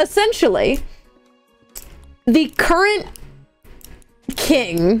essentially, the current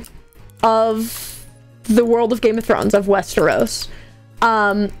king of the world of Game of Thrones, of Westeros,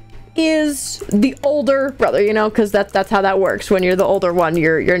 is the older brother, you know, because that's how that works. When you're the older one,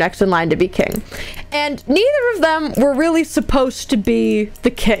 you're next in line to be king. And neither of them were really supposed to be the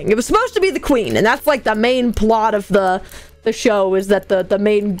king. It was supposed to be the queen, and that's like the main plot of the show, is that the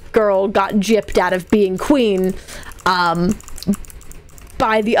main girl got gypped out of being queen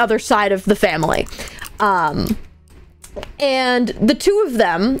by the other side of the family. And the 2 of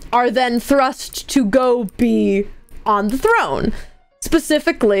them are then thrust to go be on the throne.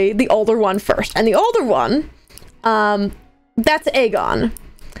 Specifically, the older one first. And the older one, that's Aegon.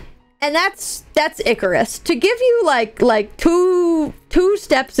 And that's Icarus. To give you like two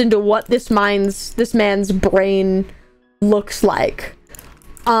steps into what this man's brain looks like.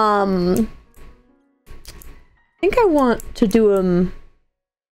 I think I want to do him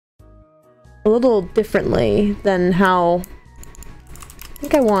a little differently than how I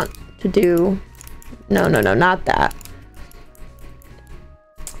think I want to do. No, not that.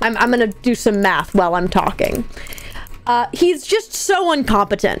 I'm gonna do some math while I'm talking. He's just so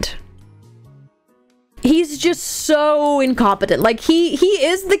incompetent. He's just so incompetent. Like, he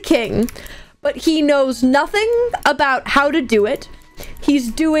is the king, but he knows nothing about how to do it.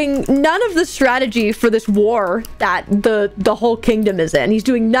 He's doing none of the strategy for this war that the whole kingdom is in. He's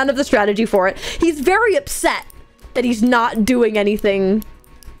doing none of the strategy for it. He's very upset that he's not doing anything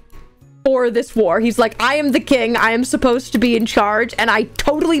for this war. He's like, I am the king, I am supposed to be in charge, and I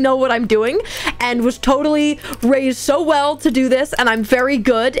totally know what I'm doing, and was totally raised so well to do this, and I'm very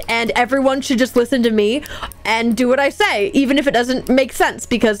good, and everyone should just listen to me and do what I say, even if it doesn't make sense,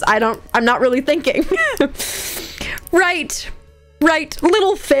 because I'm not really thinking. Right,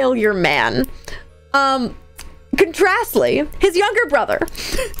 little failure man. Contrastly, his younger brother,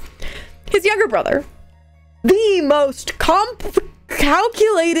 the most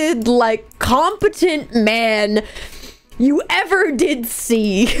calculated, like, competent man you ever did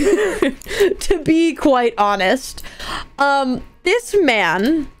see, to be quite honest. This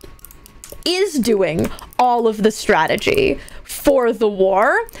man is doing all of the strategy for the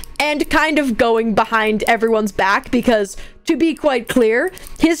war and kind of going behind everyone's back, because, to be quite clear,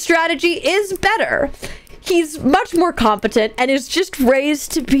 his strategy is better. He's much more competent and is just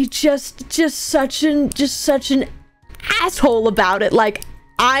raised to be just such an asshole about it. Like,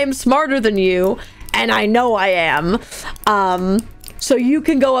 I'm smarter than you, and I know I am. So you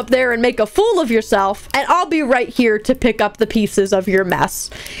can go up there and make a fool of yourself, and I'll be right here to pick up the pieces of your mess.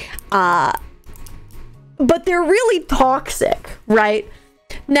 But they're really toxic, right?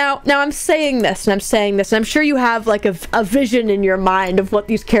 Now I'm saying this, and I'm sure you have, like, a vision in your mind of what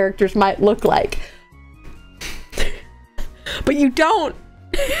these characters might look like. But you don't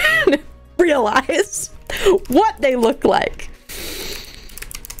realize what they look like.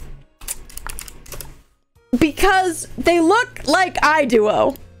 Because they look like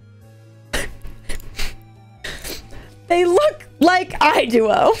iDuo. They look like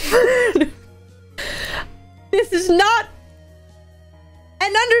iDuo. This is not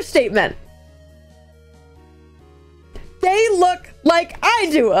an understatement. They look like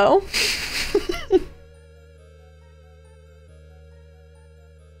iDuo.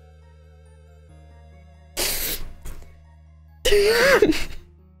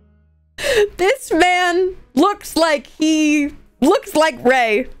 This man looks like Ray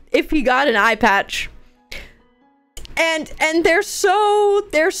if he got an eye patch. And they're so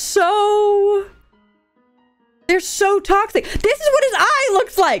toxic. This is what his eye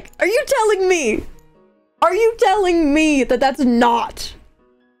looks like. Are you telling me? Are you telling me that that's not?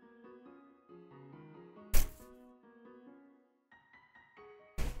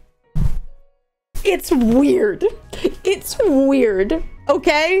 It's weird. It's weird.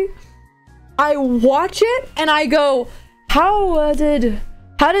 Okay? I watch it and I go, how did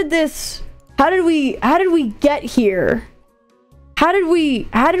we get here? How did we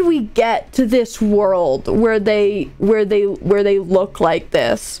get to this world where they look like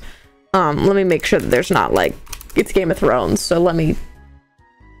this? Let me make sure that there's not like, it's Game of Thrones, so let me.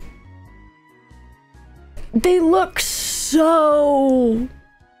 They look so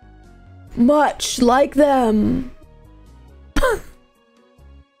much like them.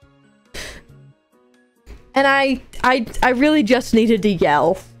 And I really just needed to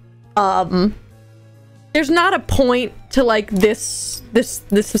yell. There's not a point to like this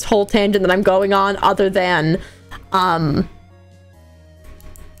whole tangent that I'm going on other than I'm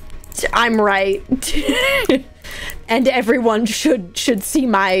right. And everyone should see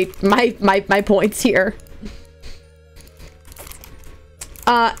my points here.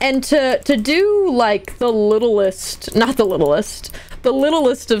 And to do like the littlest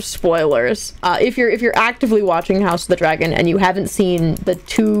of spoilers, if you're actively watching House of the Dragon and you haven't seen the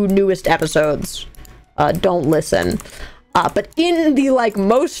 2 newest episodes, don't listen. But in the like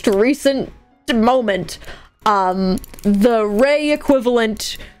most recent moment, the Rey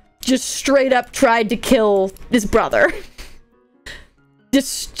equivalent just straight up tried to kill his brother.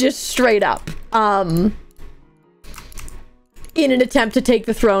 just straight up. In an attempt to take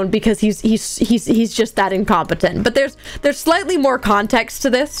the throne because he's just that incompetent. But there's slightly more context to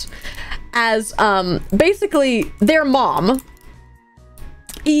this, as basically their mom,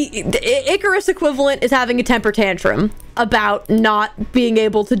 Icarus equivalent, is having a temper tantrum about not being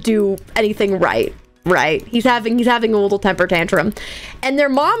able to do anything right. He's having a little temper tantrum, and their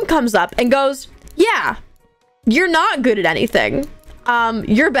mom comes up and goes, "Yeah, you're not good at anything.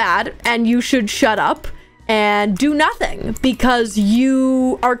 You're bad, and you should shut up and do nothing because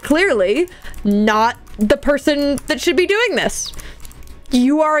you are clearly not the person that should be doing this.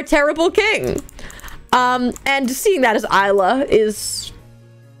 You are a terrible king." And seeing that as Isla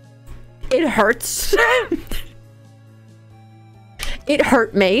it hurts. It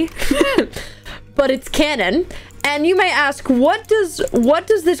hurt me. But it's canon. And you may ask, what does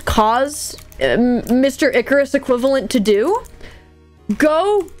this cause Mr. Icarus equivalent to do?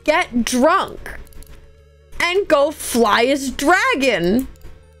 Go get drunk and go fly his dragon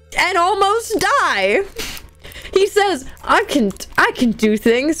and almost die. He says, I can do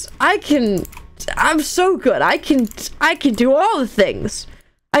things. I'm so good. I can do all the things.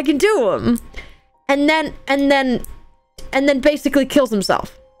 I can do them. And then basically kills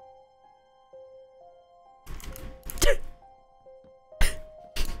himself.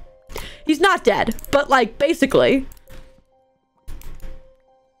 He's not dead, but like basically.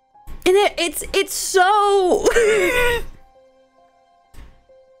 And it's so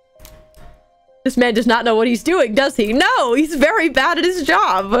This man does not know what he's doing, does he? No, he's very bad at his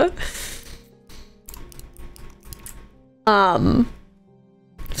job.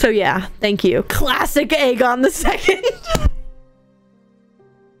 So yeah, thank you. Classic Aegon the Second.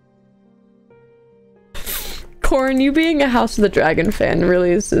 Corin, you being a House of the Dragon fan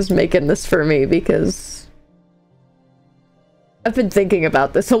really is making this for me, because I've been thinking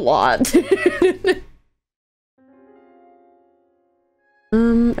about this a lot.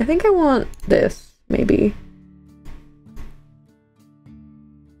 I think I want this, maybe.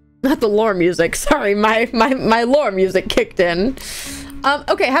 Not the lore music, sorry, my lore music kicked in.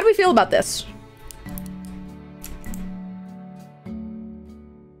 Okay, how do we feel about this?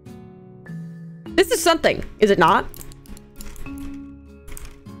 This is something, is it not?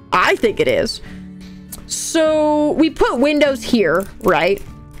 I think it is. So we put windows here, right?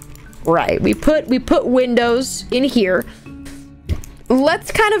 Right, we put windows in here.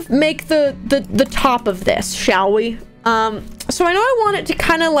 Let's kind of make the top of this, shall we? So I know I want it to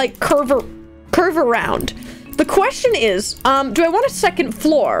kind of like curve around. The question is, do I want a second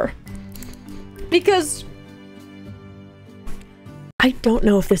floor? Because I don't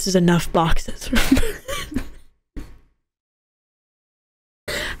know if this is enough boxes.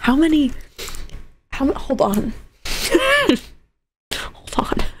 Hold on. Hold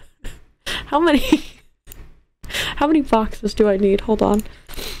on. How many boxes do I need? Hold on.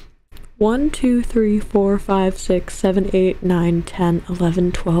 1, 2, 3, 4, 5, 6, 7, 8, 9, 10,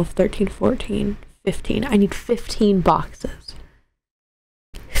 11, 12, 13, 14, 15. I need 15 boxes.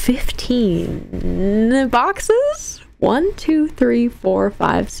 15 boxes? 1, 2, 3, 4,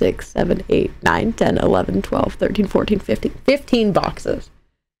 5, 6, 7, 8, 9, 10, 11, 12, 13, 14, 15. 15 boxes.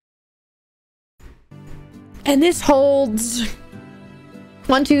 And this holds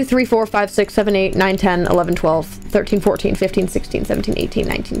 1, 2, 3, 4, 5, 6, 7, 8, 9, 10, 11, 12, 13, 14, 15, 16, 17, 18,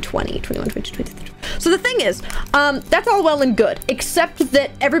 19, 20, 21, 22, 23. So the thing is, that's all well and good, except that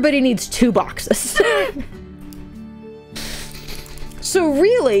everybody needs 2 boxes. So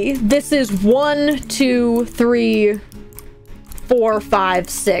really, this is 1, 2, 3, 4, 5,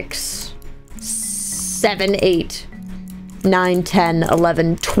 6, 7, 8, 9, 10,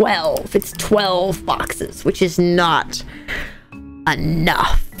 11, 12. It's 12 boxes, which is not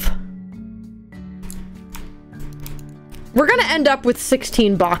enough. We're gonna end up with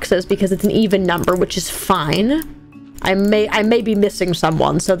 16 boxes because it's an even number, which is fine. I may be missing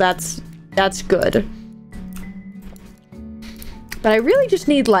someone, so that's good. But I really just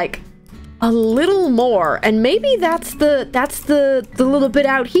need like a little more, and maybe that's the little bit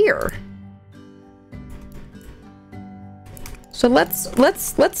out here. So let's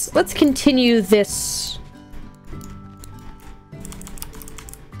continue this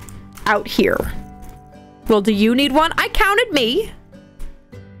out here. Well, do you need one? I counted me.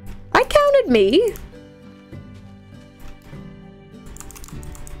 I counted me.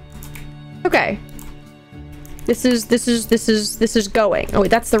 Okay. This is going. Oh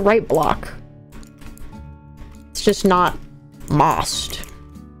wait, that's the right block. It's just not mossed.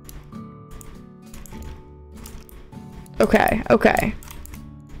 Okay, okay.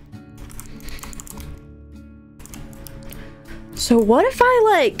 So what if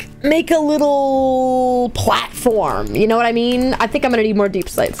I, like, make a little platform? You know what I mean? I think I'm gonna need more deep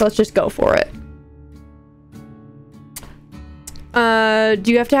slate, so let's just go for it.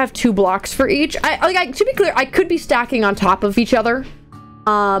 Do you have to have 2 blocks for each? To be clear, I could be stacking on top of each other.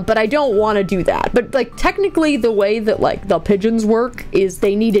 But I don't want to do that. But, like, technically the way that, like, the pigeons work is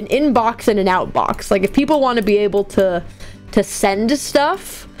they need an inbox and an outbox. Like, if people want to be able to send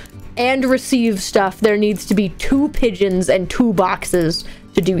stuff and receive stuff, there needs to be 2 pigeons and 2 boxes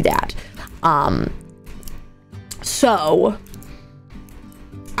to do that. So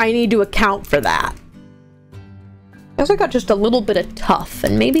I need to account for that. I also got just a little bit of tough,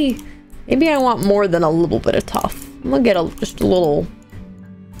 and maybe I want more than a little bit of tough. I'm gonna get just a little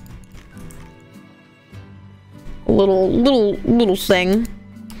thing.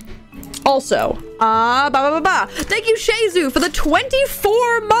 Also, thank you, Shazu, for the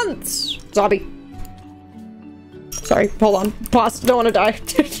 24 months. Zombie. Sorry, hold on. Pause. Don't want to die.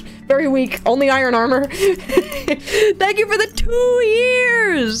 Very weak. Only iron armor. Thank you for the 2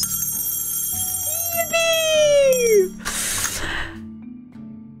 years. Yippee!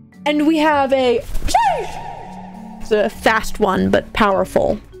 And we have a... It's a fast one, but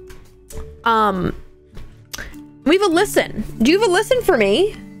powerful. We have a listen. Do you have a listen for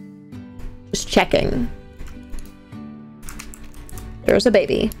me? Just checking. There's a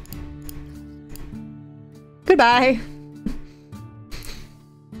baby. Goodbye.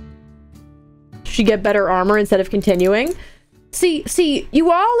 Should she get better armor instead of continuing? See, you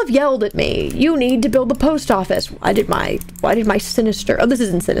all have yelled at me. You need to build the post office. Why did my sinister... Oh, this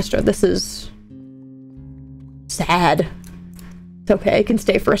isn't sinister. This is... sad. It's okay. I can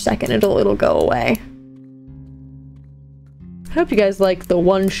stay for a second. It'll go away. I hope you guys like the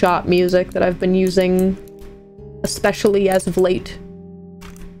one-shot music that I've been using, especially as of late.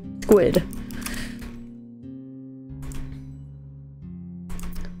 Squid.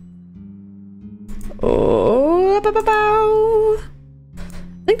 Oh, I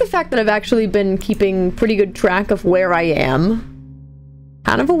think the fact that I've actually been keeping pretty good track of where I am,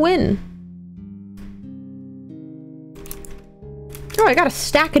 kind of a win. Oh, I got a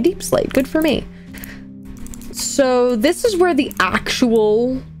stack of deep slate. Good for me. So this is where the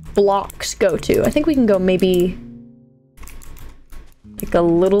actual blocks go to. I think we can go maybe like a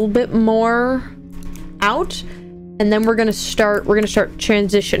little bit more out, and then we're gonna start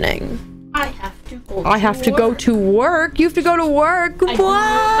transitioning. I have to go. I have to go to work. You have to go to work.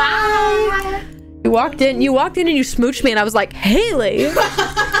 Bye. You walked in and you smooched me, and I was like, Haley.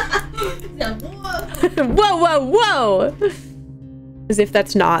 Whoa. As if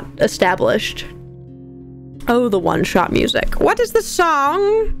that's not established. Oh, the one-shot music. What is the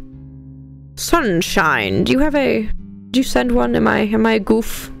song? Sunshine. Do you send one? Am I a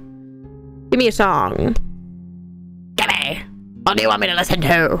goof? Give me a song. Gimme! What do you want me to listen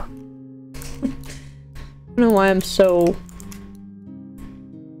to? I don't know why I'm so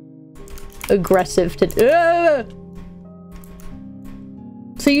aggressive to...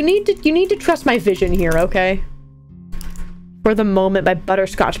 So you need to trust my vision here, okay? For the moment by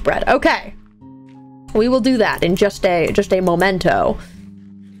Butterscotch Bread. Okay. We will do that in just a momento.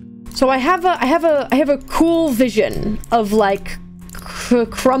 So I have a cool vision of like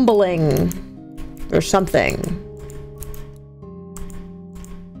crumbling or something.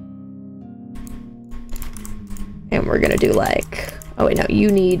 And we're gonna do like, oh wait, no, you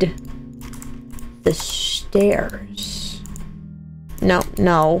need the stairs. No,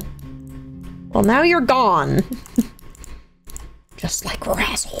 no. Well, now you're gone. Just like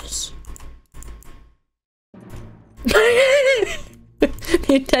Razzles.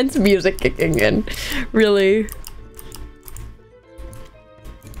 The intense music kicking in. Really.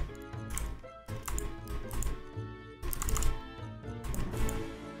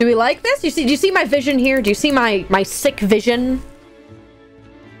 Do we like this? Do you see my vision here? Do you see my sick vision?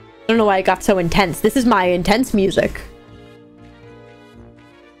 I don't know why it got so intense. This is my intense music.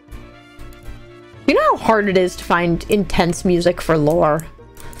 You know how hard it is to find intense music for lore?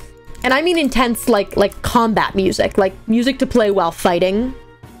 And I mean intense like combat music, like music to play while fighting.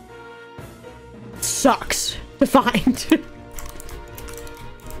 Sucks to find.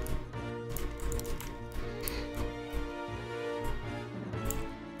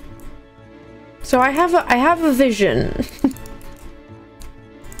 So I have a vision.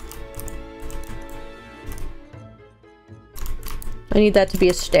 I need that to be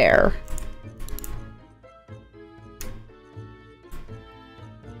a stair.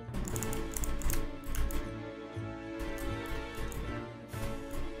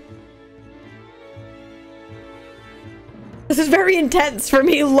 This is very intense for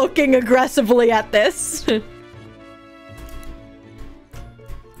me looking aggressively at this.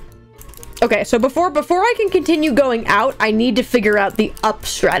 Okay, so before I can continue going out, I need to figure out the up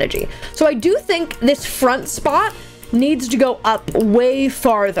strategy. So I do think this front spot needs to go up way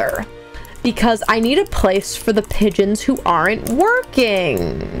farther because I need a place for the pigeons who aren't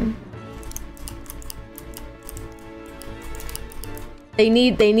working. They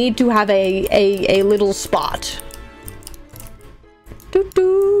need to have a little spot.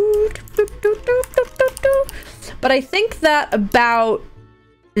 But I think that about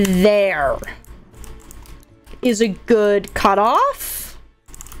there is a good cutoff.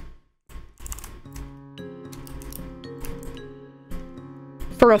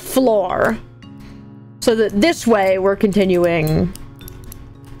 For a floor. So that this way we're continuing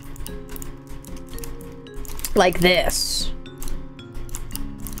like this.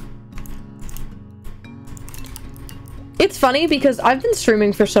 It's funny because I've been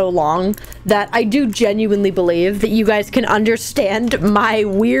streaming for so long that I do genuinely believe that you guys can understand my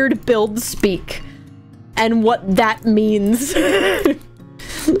weird build speak and what that means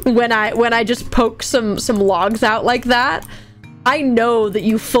when I just poke some logs out like that. I know that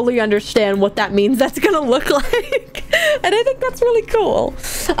you fully understand what that means that's gonna look like. And I think that's really cool.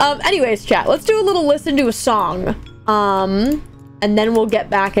 Anyways, chat, let's do a little listen to a song. And then we'll get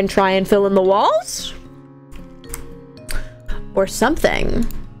back and try and fill in the walls. Or something.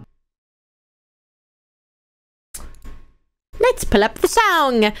 Let's pull up the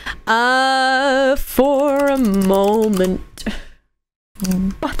song. For a moment.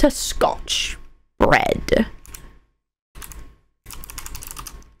 Butterscotch bread.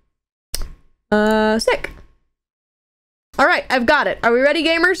 Sick. Alright, I've got it. Are we ready,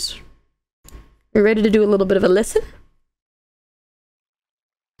 gamers? We ready to do a little bit of a listen?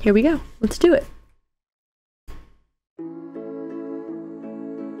 Here we go. Let's do it.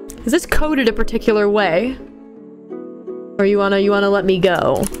 Is this coded a particular way? Or you wanna let me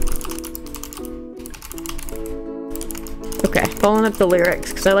go? Okay, pulling up the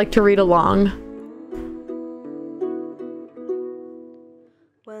lyrics, because I like to read along.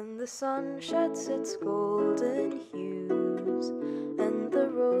 When the sun sheds its golden hues, and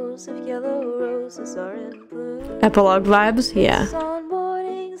the rows of yellow roses are in bloom. Epilogue vibes? Yeah. It's on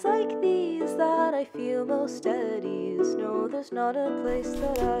mornings like these that I feel most at ease. No, there's not a place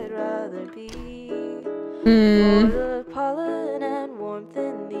that I'd rather be. For the pollen and warmth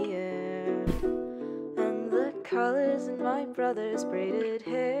in the air, and the colors in my brother's braided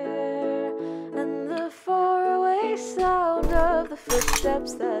hair, and the faraway sound of the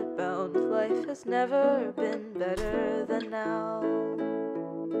footsteps that bound. Life has never been better than now.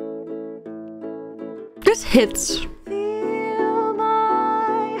 This hits. Feel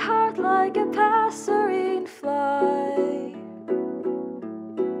my heart like a passerine fly.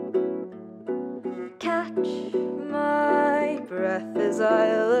 Catch my breath as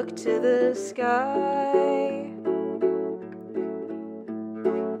I look to the sky.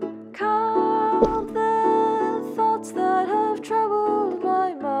 Come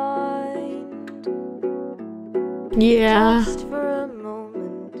Yeah. Just for a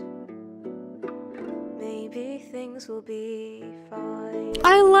moment, maybe things will be fine.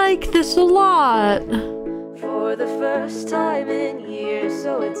 I like this a lot. For the first time in years,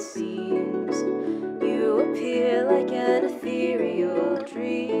 so it seems, you appear like an ethereal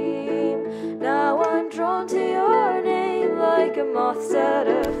dream. Now I'm drawn to your name like a moth set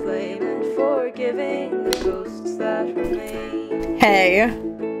aflame, and forgiving the ghosts that remain. Hey.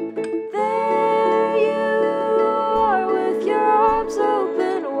 There you are with your arms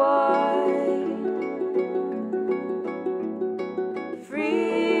open wide.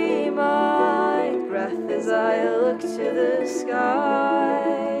 Free my breath as I look to the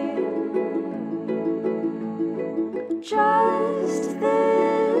sky. Just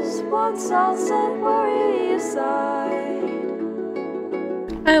this once, I'll set worry aside.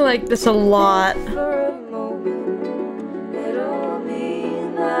 I like this a lot. For a moment, it'll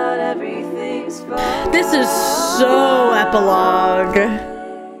mean that everything's fine. This is so epilogue.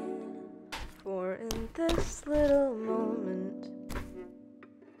 For in this little moment,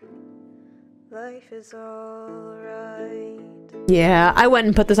 life is alright. Yeah, I went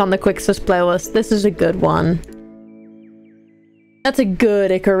and put this on the Quicksys playlist. This is a good one. That's a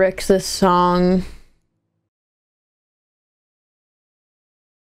good Icarixis song.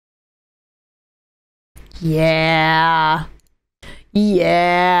 Yeah.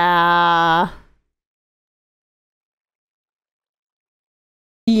 Yeah.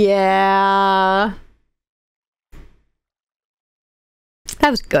 Yeah.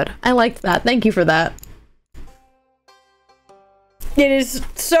 That was good. I liked that. Thank you for that. It is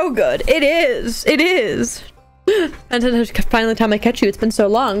so good. It is. It is. And finally time I catch you. It's been so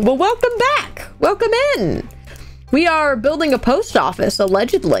long. Well, welcome back. Welcome in. We are building a post office,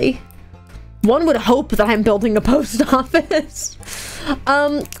 allegedly. One would hope that I'm building a post office.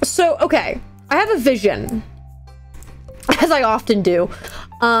 So, okay. I have a vision. As I often do.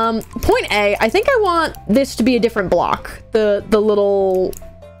 Point A, I think I want this to be a different block. The little...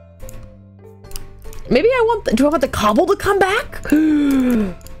 Maybe I want... Do I want the cobble to come back?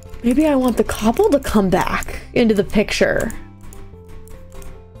 Maybe I want the cobble to come back into the picture.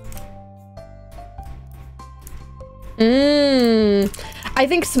 I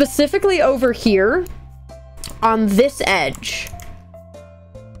think specifically over here on this edge.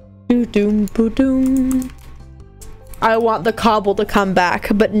 I want the cobble to come back,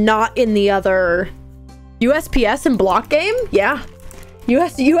 but not in the other USPS and block game? Yeah.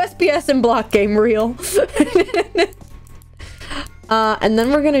 USPS and block game real. And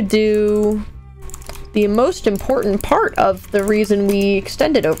then we're gonna do the most important part of the reason we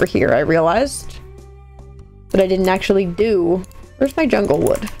extended over here, I realized. But I didn't actually do. Where's my jungle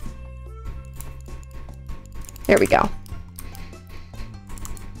wood? There we go.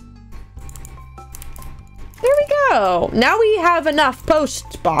 There we go. Now we have enough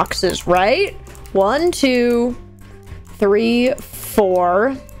post boxes, right? 1, 2, 3,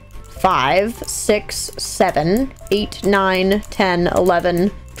 4, 5, 6, 7, 8, 9, 10,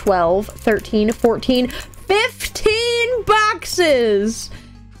 11, 12, 13, 14, 15 boxes!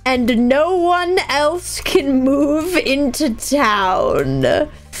 And no one else can move into town.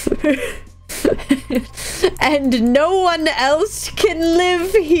 And no one else can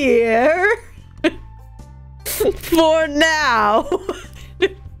live here. For now.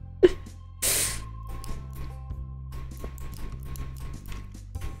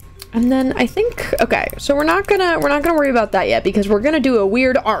 And then I think, okay, so we're not gonna worry about that yet because we're gonna do a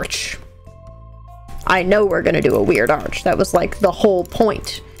weird arch. I know we're gonna do a weird arch. That was like the whole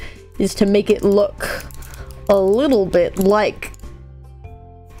point, is to make it look a little bit like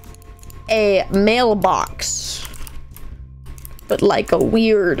a mailbox, but like a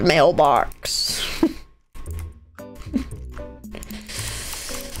weird mailbox.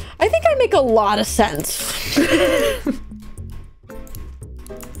 I think I make a lot of sense.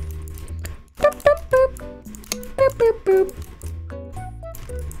 Boop, boop, boop. Boop, boop, boop.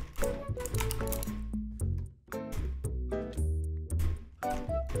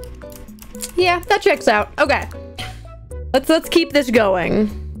 Yeah, that checks out. Okay. Let's keep this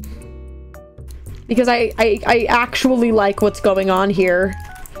going. Because I actually like what's going on here.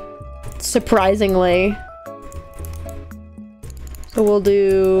 Surprisingly. So we'll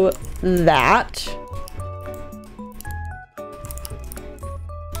do that.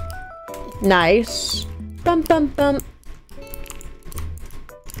 Nice. Bum bum bum.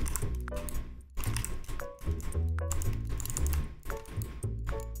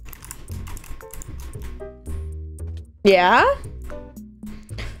 Yeah.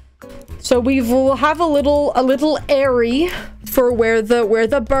 So we'll have a little airy for where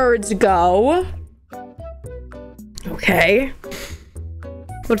the birds go. Okay.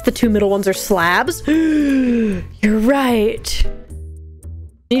 What if the two middle ones are slabs? You're right. I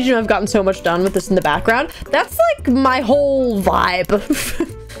need you to know I've gotten so much done with this in the background. That's like my whole vibe.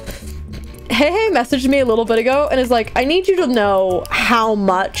 Hey messaged me a little bit ago and is like, I need you to know how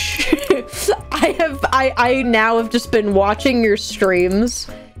much I now have just been watching your streams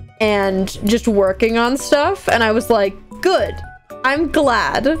and just working on stuff, and I was like, good. I'm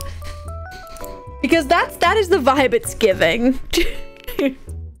glad. Because that is the vibe it's giving.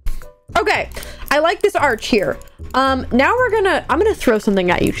 Okay, I like this arch here. Now I'm gonna throw something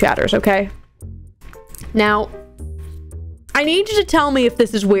at you, chatters, okay? Now, I need you to tell me if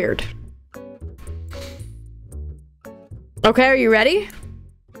this is weird. Okay, are you ready?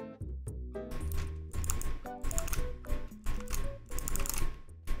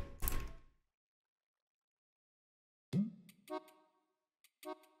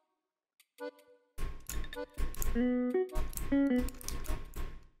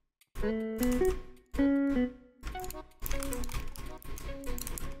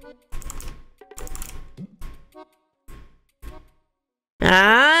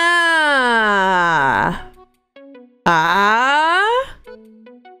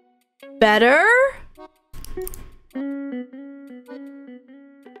 Better?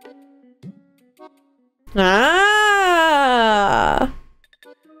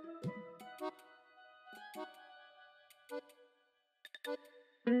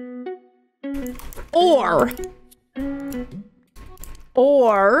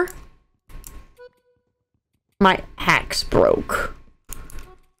 Or my axe broke.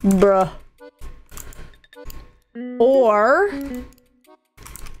 Bruh. Or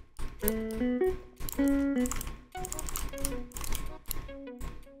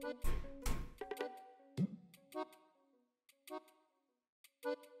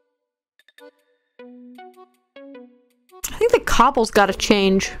I think the cobble's gotta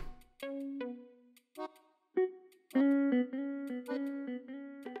change.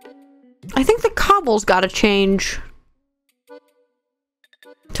 I think the cobble's gotta change.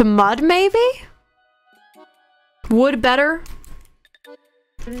 To mud, maybe? Wood better?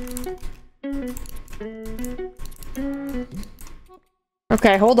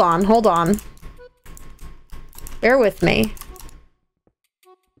 Okay, hold on. Bear with me.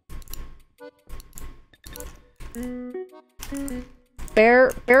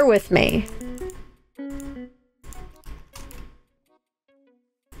 Bear with me.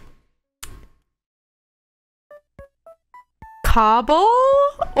 Cobble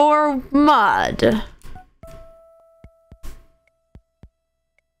or mud?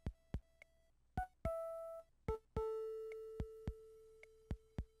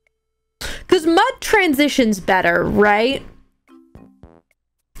 Because mud transitions better, right?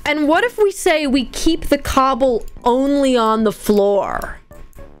 And what if we say we keep the cobble only on the floor?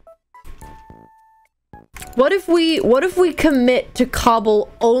 What if we commit to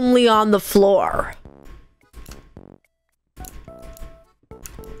cobble only on the floor?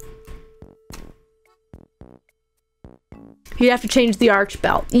 You have to change the arch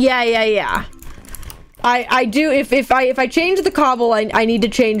belt. Yeah. I do. If I change the cobble, I need to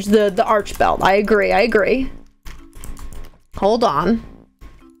change the arch belt. I agree. Hold on.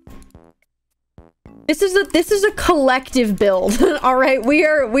 This is a collective build. All right, we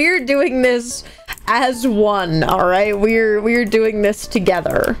are doing this as one. All right, we're doing this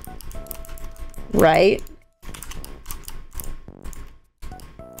together. Right?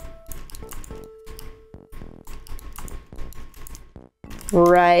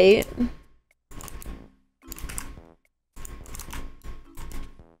 Right.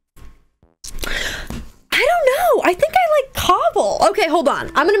 I don't know. I think I like cobble. Okay, hold on.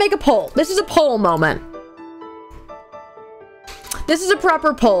 I'm gonna make a poll. This is a poll moment. This is a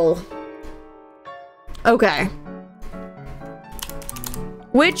proper poll. Okay.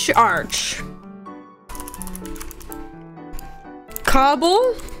 Which arch?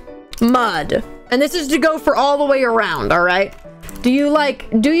 Cobble? Mud. And this is to go for all the way around, all right? Do you like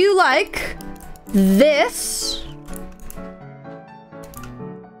this?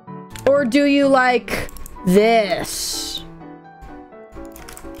 Or do you like this?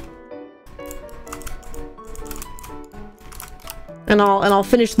 And I'll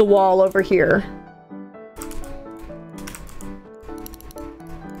finish the wall over here.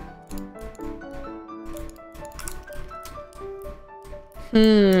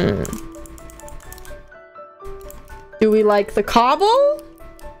 Do we like the cobble?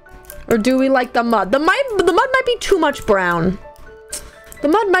 Or do we like the mud? The mud might be too much brown. The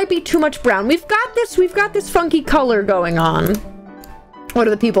mud might be too much brown. We've got this funky color going on. What are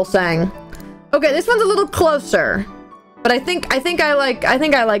the people saying? Okay, this one's a little closer. But I think I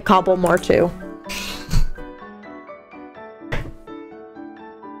like cobble more too.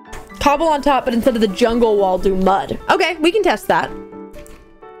 Cobble on top, but instead of the jungle wall, do mud. Okay, we can test that.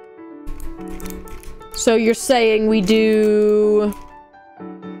 So you're saying we do...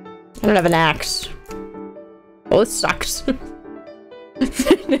 I don't have an axe. Oh, this sucks.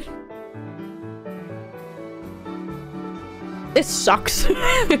 This sucks.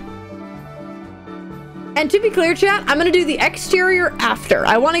 And to be clear, chat, I'm gonna do the exterior after.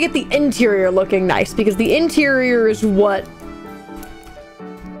 I want to get the interior looking nice, because the interior is what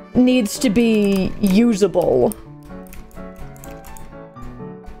needs to be usable.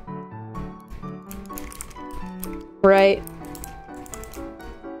 Right.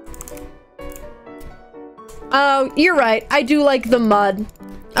 Oh, you're right. I do like the mud.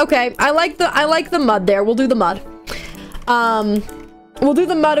 Okay, I like the mud there. We'll do the mud. We'll do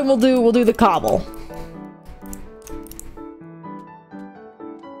the mud and we'll do the cobble.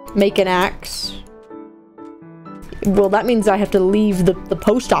 Make an axe. Well, that means I have to leave the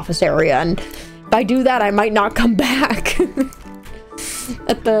post office area, and if I do that, I might not come back.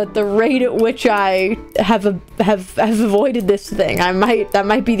 At the rate at which I have avoided this thing, that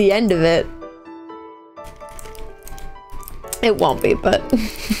might be the end of it. It won't be, but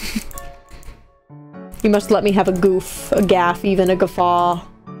you must let me have a goof, a gaff, even a guffaw.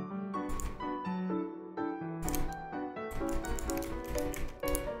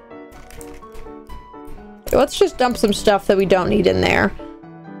 Let's just dump some stuff that we don't need in there.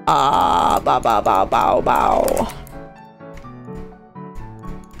 Bow, bow, bow, bow, bow.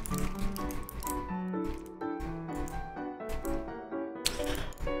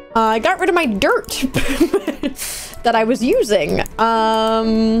 I got rid of my dirt that I was using.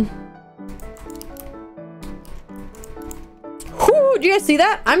 Whoo, did you guys see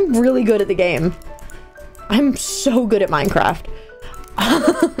that? I'm really good at the game. I'm so good at Minecraft.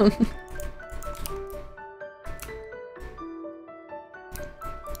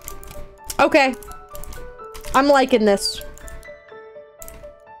 Okay. I'm liking this.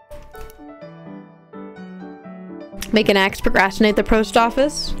 Make an axe, procrastinate the post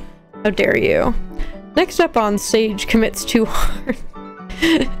office? How dare you. Next up on Sage commits too hard.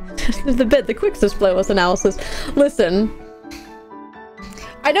 the quick display was analysis. Listen.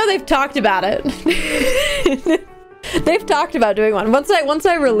 I know they've talked about it. They've talked about doing one. Once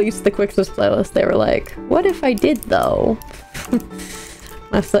I released the quick display list, they were like, what if I did though?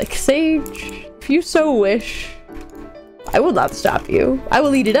 I was like, Sage, if you so wish, I will not stop you. I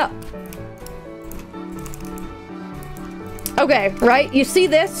will eat it up. Okay, right? You see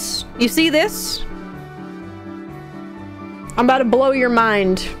this? You see this? I'm about to blow your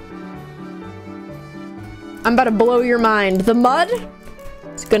mind. I'm about to blow your mind. The mud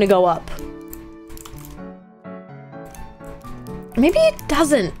is gonna go up. Maybe it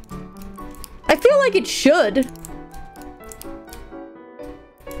doesn't. I feel like it should.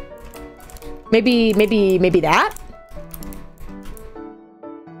 Maybe that?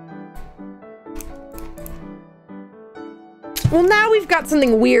 Well, now we've got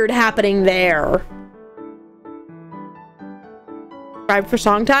something weird happening there. Subscribe for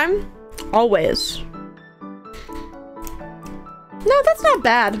song time? Always. No, that's not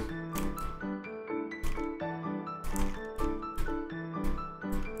bad.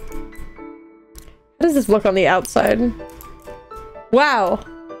 How does this look on the outside? Wow.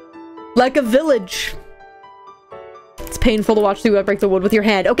 Like a village. It's painful to watch you break the wood with your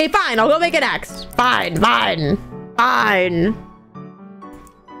hand. Okay, fine. I'll go make an axe. Fine, fine, fine.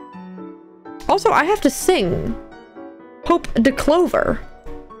 Also, I have to sing. Hope de Clover.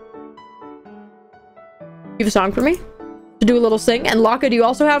 You have a song for me? To do a little sing? And Laka, do you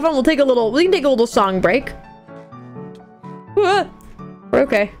also have one? We can take a little song break. We're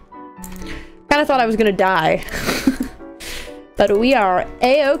okay. Kinda thought I was gonna die. But we are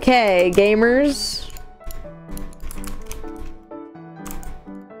A-okay, gamers.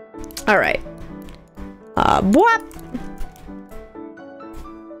 Alright. What?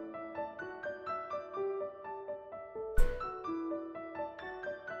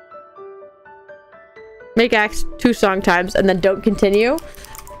 Make axe 2 song times and then don't continue?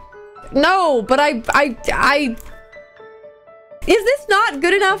 No, but I... Is this not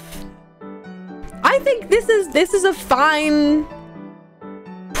good enough? I think this is a fine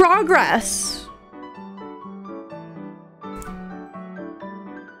progress.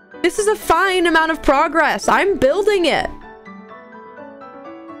 This is a fine amount of progress. I'm building it.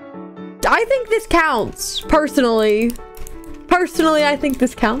 I think this counts, personally. Personally, I think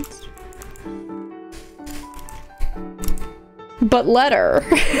this counts. But letter.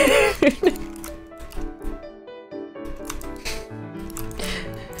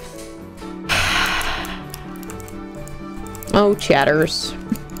 Oh, chatters.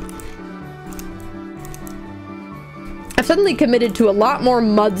 I've suddenly committed to a lot more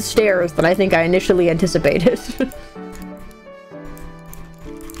mud stairs than I think I initially anticipated.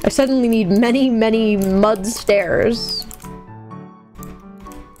 I suddenly need many, many mud stairs.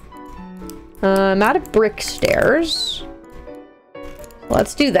 I'm out of brick stairs.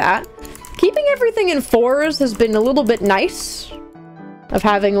 Let's do that. Keeping everything in 4s has been a little bit nice. Of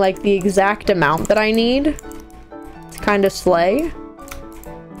having, like, the exact amount that I need. It's kind of slay.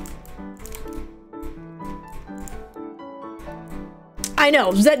 I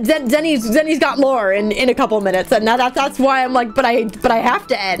know, Zenny's got lore in a couple minutes, and now that's why I'm like, but I have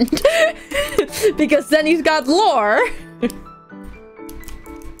to end. Because Zenny's got lore.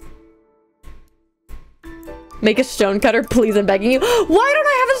 Make a stone cutter, please, I'm begging you. Why don't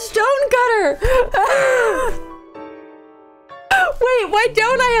I have a stone cutter? Wait, why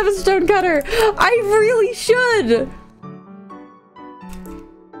don't I have a stone cutter? I really should.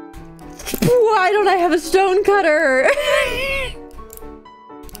 Why don't I have a stone cutter?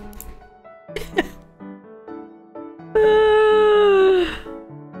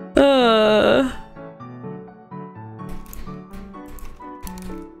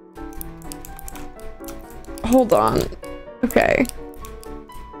 Hold on. Okay.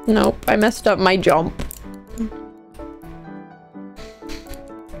 Nope, I messed up my jump.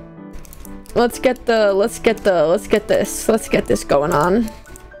 Let's get this going on.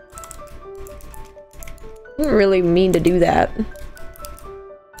 I didn't really mean to do that.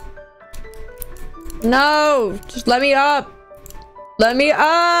 No! Just let me up! Let me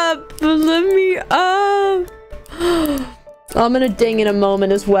up! Let me up! I'm gonna ding in a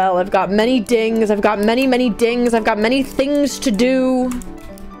moment as well. I've got many dings. I've got many, many dings. I've got many things to do.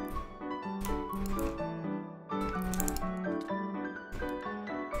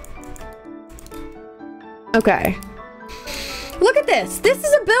 Okay. Look at this! This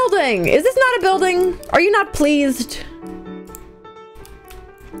is a building! Is this not a building? Are you not pleased?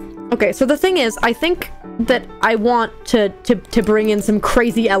 Okay, so the thing is, I think that I want to bring in some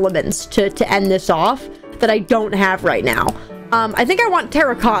crazy elements to end this off that I don't have right now. I think I want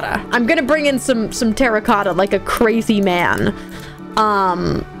terracotta. I'm gonna bring in some terracotta like a crazy man.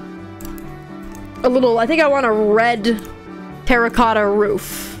 I think I want a red terracotta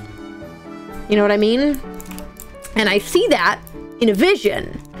roof. You know what I mean? And I see that in a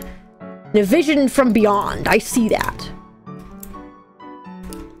vision. In a vision from beyond. I see that.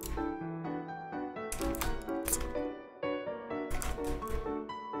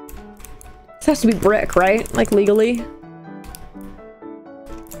 This has to be brick, right? Like, legally?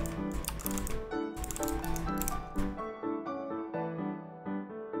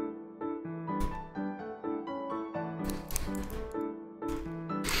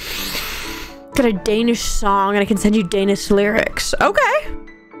 Got a Danish song and I can send you Danish lyrics. Okay.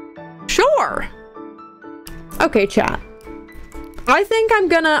 Sure. Okay, chat. I think I'm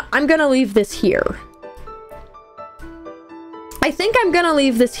gonna leave this here. I think I'm gonna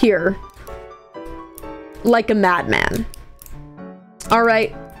leave this here. Like a madman. All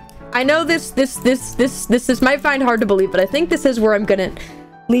right. I know this might find hard to believe, but I think this is where I'm gonna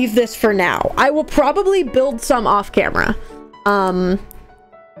leave this for now. I will probably build some off camera.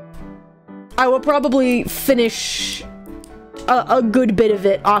 I will probably finish a good bit of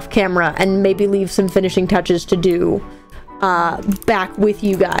it off camera and maybe leave some finishing touches to do back with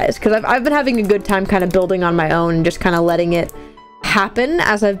you guys, because I've been having a good time kind of building on my own and just kind of letting it happen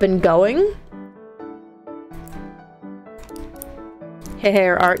as I've been going. Hey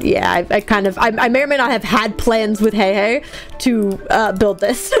art, yeah, I may or may not have had plans with Hey to build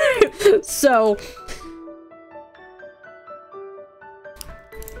this. So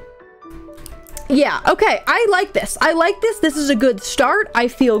yeah, okay, I like this. I like this. This is a good start. I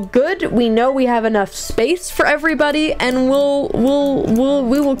feel good. We know we have enough space for everybody, and we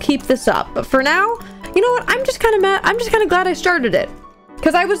will keep this up. But for now, you know what? I'm just kind of mad. I'm just kind of glad I started it,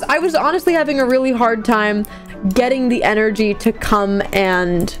 because I was honestly having a really hard time getting the energy to come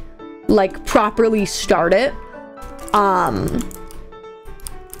and like properly start it. But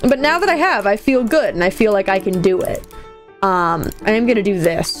now that I have, I feel good and I feel like I can do it. I am gonna do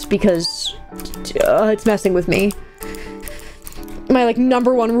this because it's messing with me. My like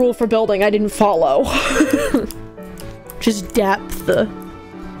 #1 rule for building I didn't follow. Just depth.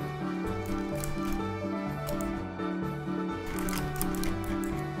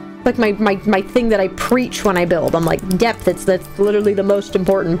 Like my thing that I preach when I build. I'm like, depth, that's literally the most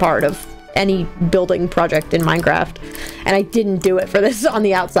important part of any building project in Minecraft. And I didn't do it for this on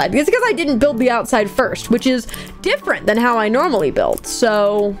the outside. It's because I didn't build the outside first, which is different than how I normally build.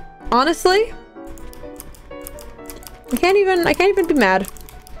 So, honestly, I can't even be mad.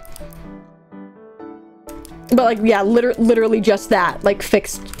 But like, yeah, literally just that, like,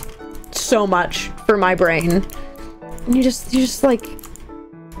 fixed so much for my brain. And you just like,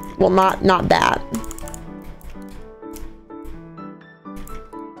 well, not that.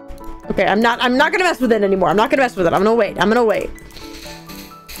 Okay, I'm not gonna mess with it anymore. I'm not gonna mess with it. I'm gonna wait.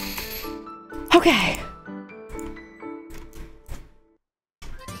 Okay.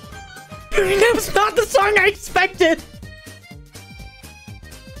 That was not the song I expected.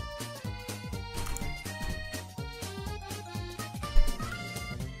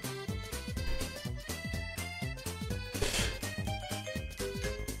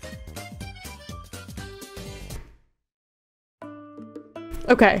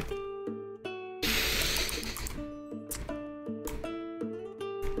 Okay.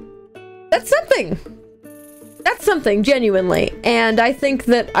 That's something. That's something, genuinely. And I think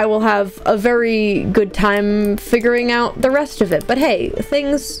that I will have a very good time figuring out the rest of it. But hey,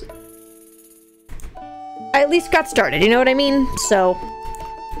 things... I at least got started, you know what I mean? So...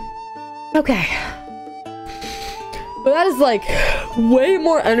 Okay. But that is, like, way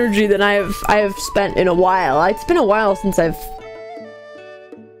more energy than I have spent in a while. It's been a while since I've...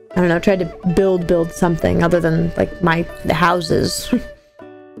 I don't know, tried to build something other than, like, the houses.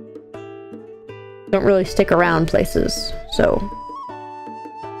 Don't really stick around places, so...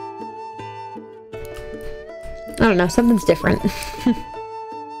 I don't know, something's different.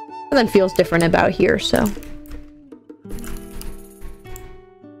 Something feels different about here, so...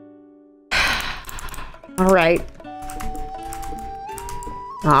 Alright.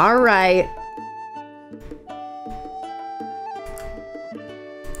 Alright.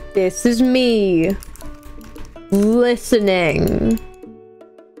 This is me. Listening.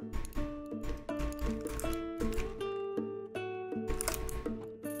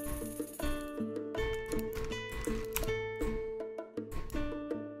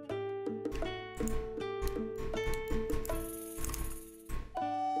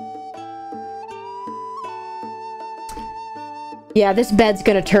 Yeah, this bed's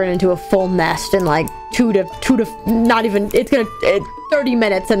gonna turn into a full nest in like not even, it's gonna 30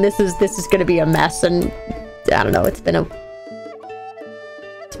 minutes, and this is gonna be a mess. And I don't know, it's been a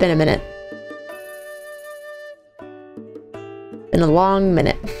minute. Been a long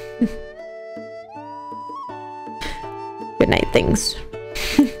minute. Good night, things.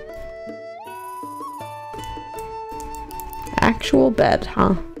 Actual bed,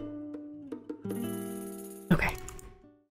 huh?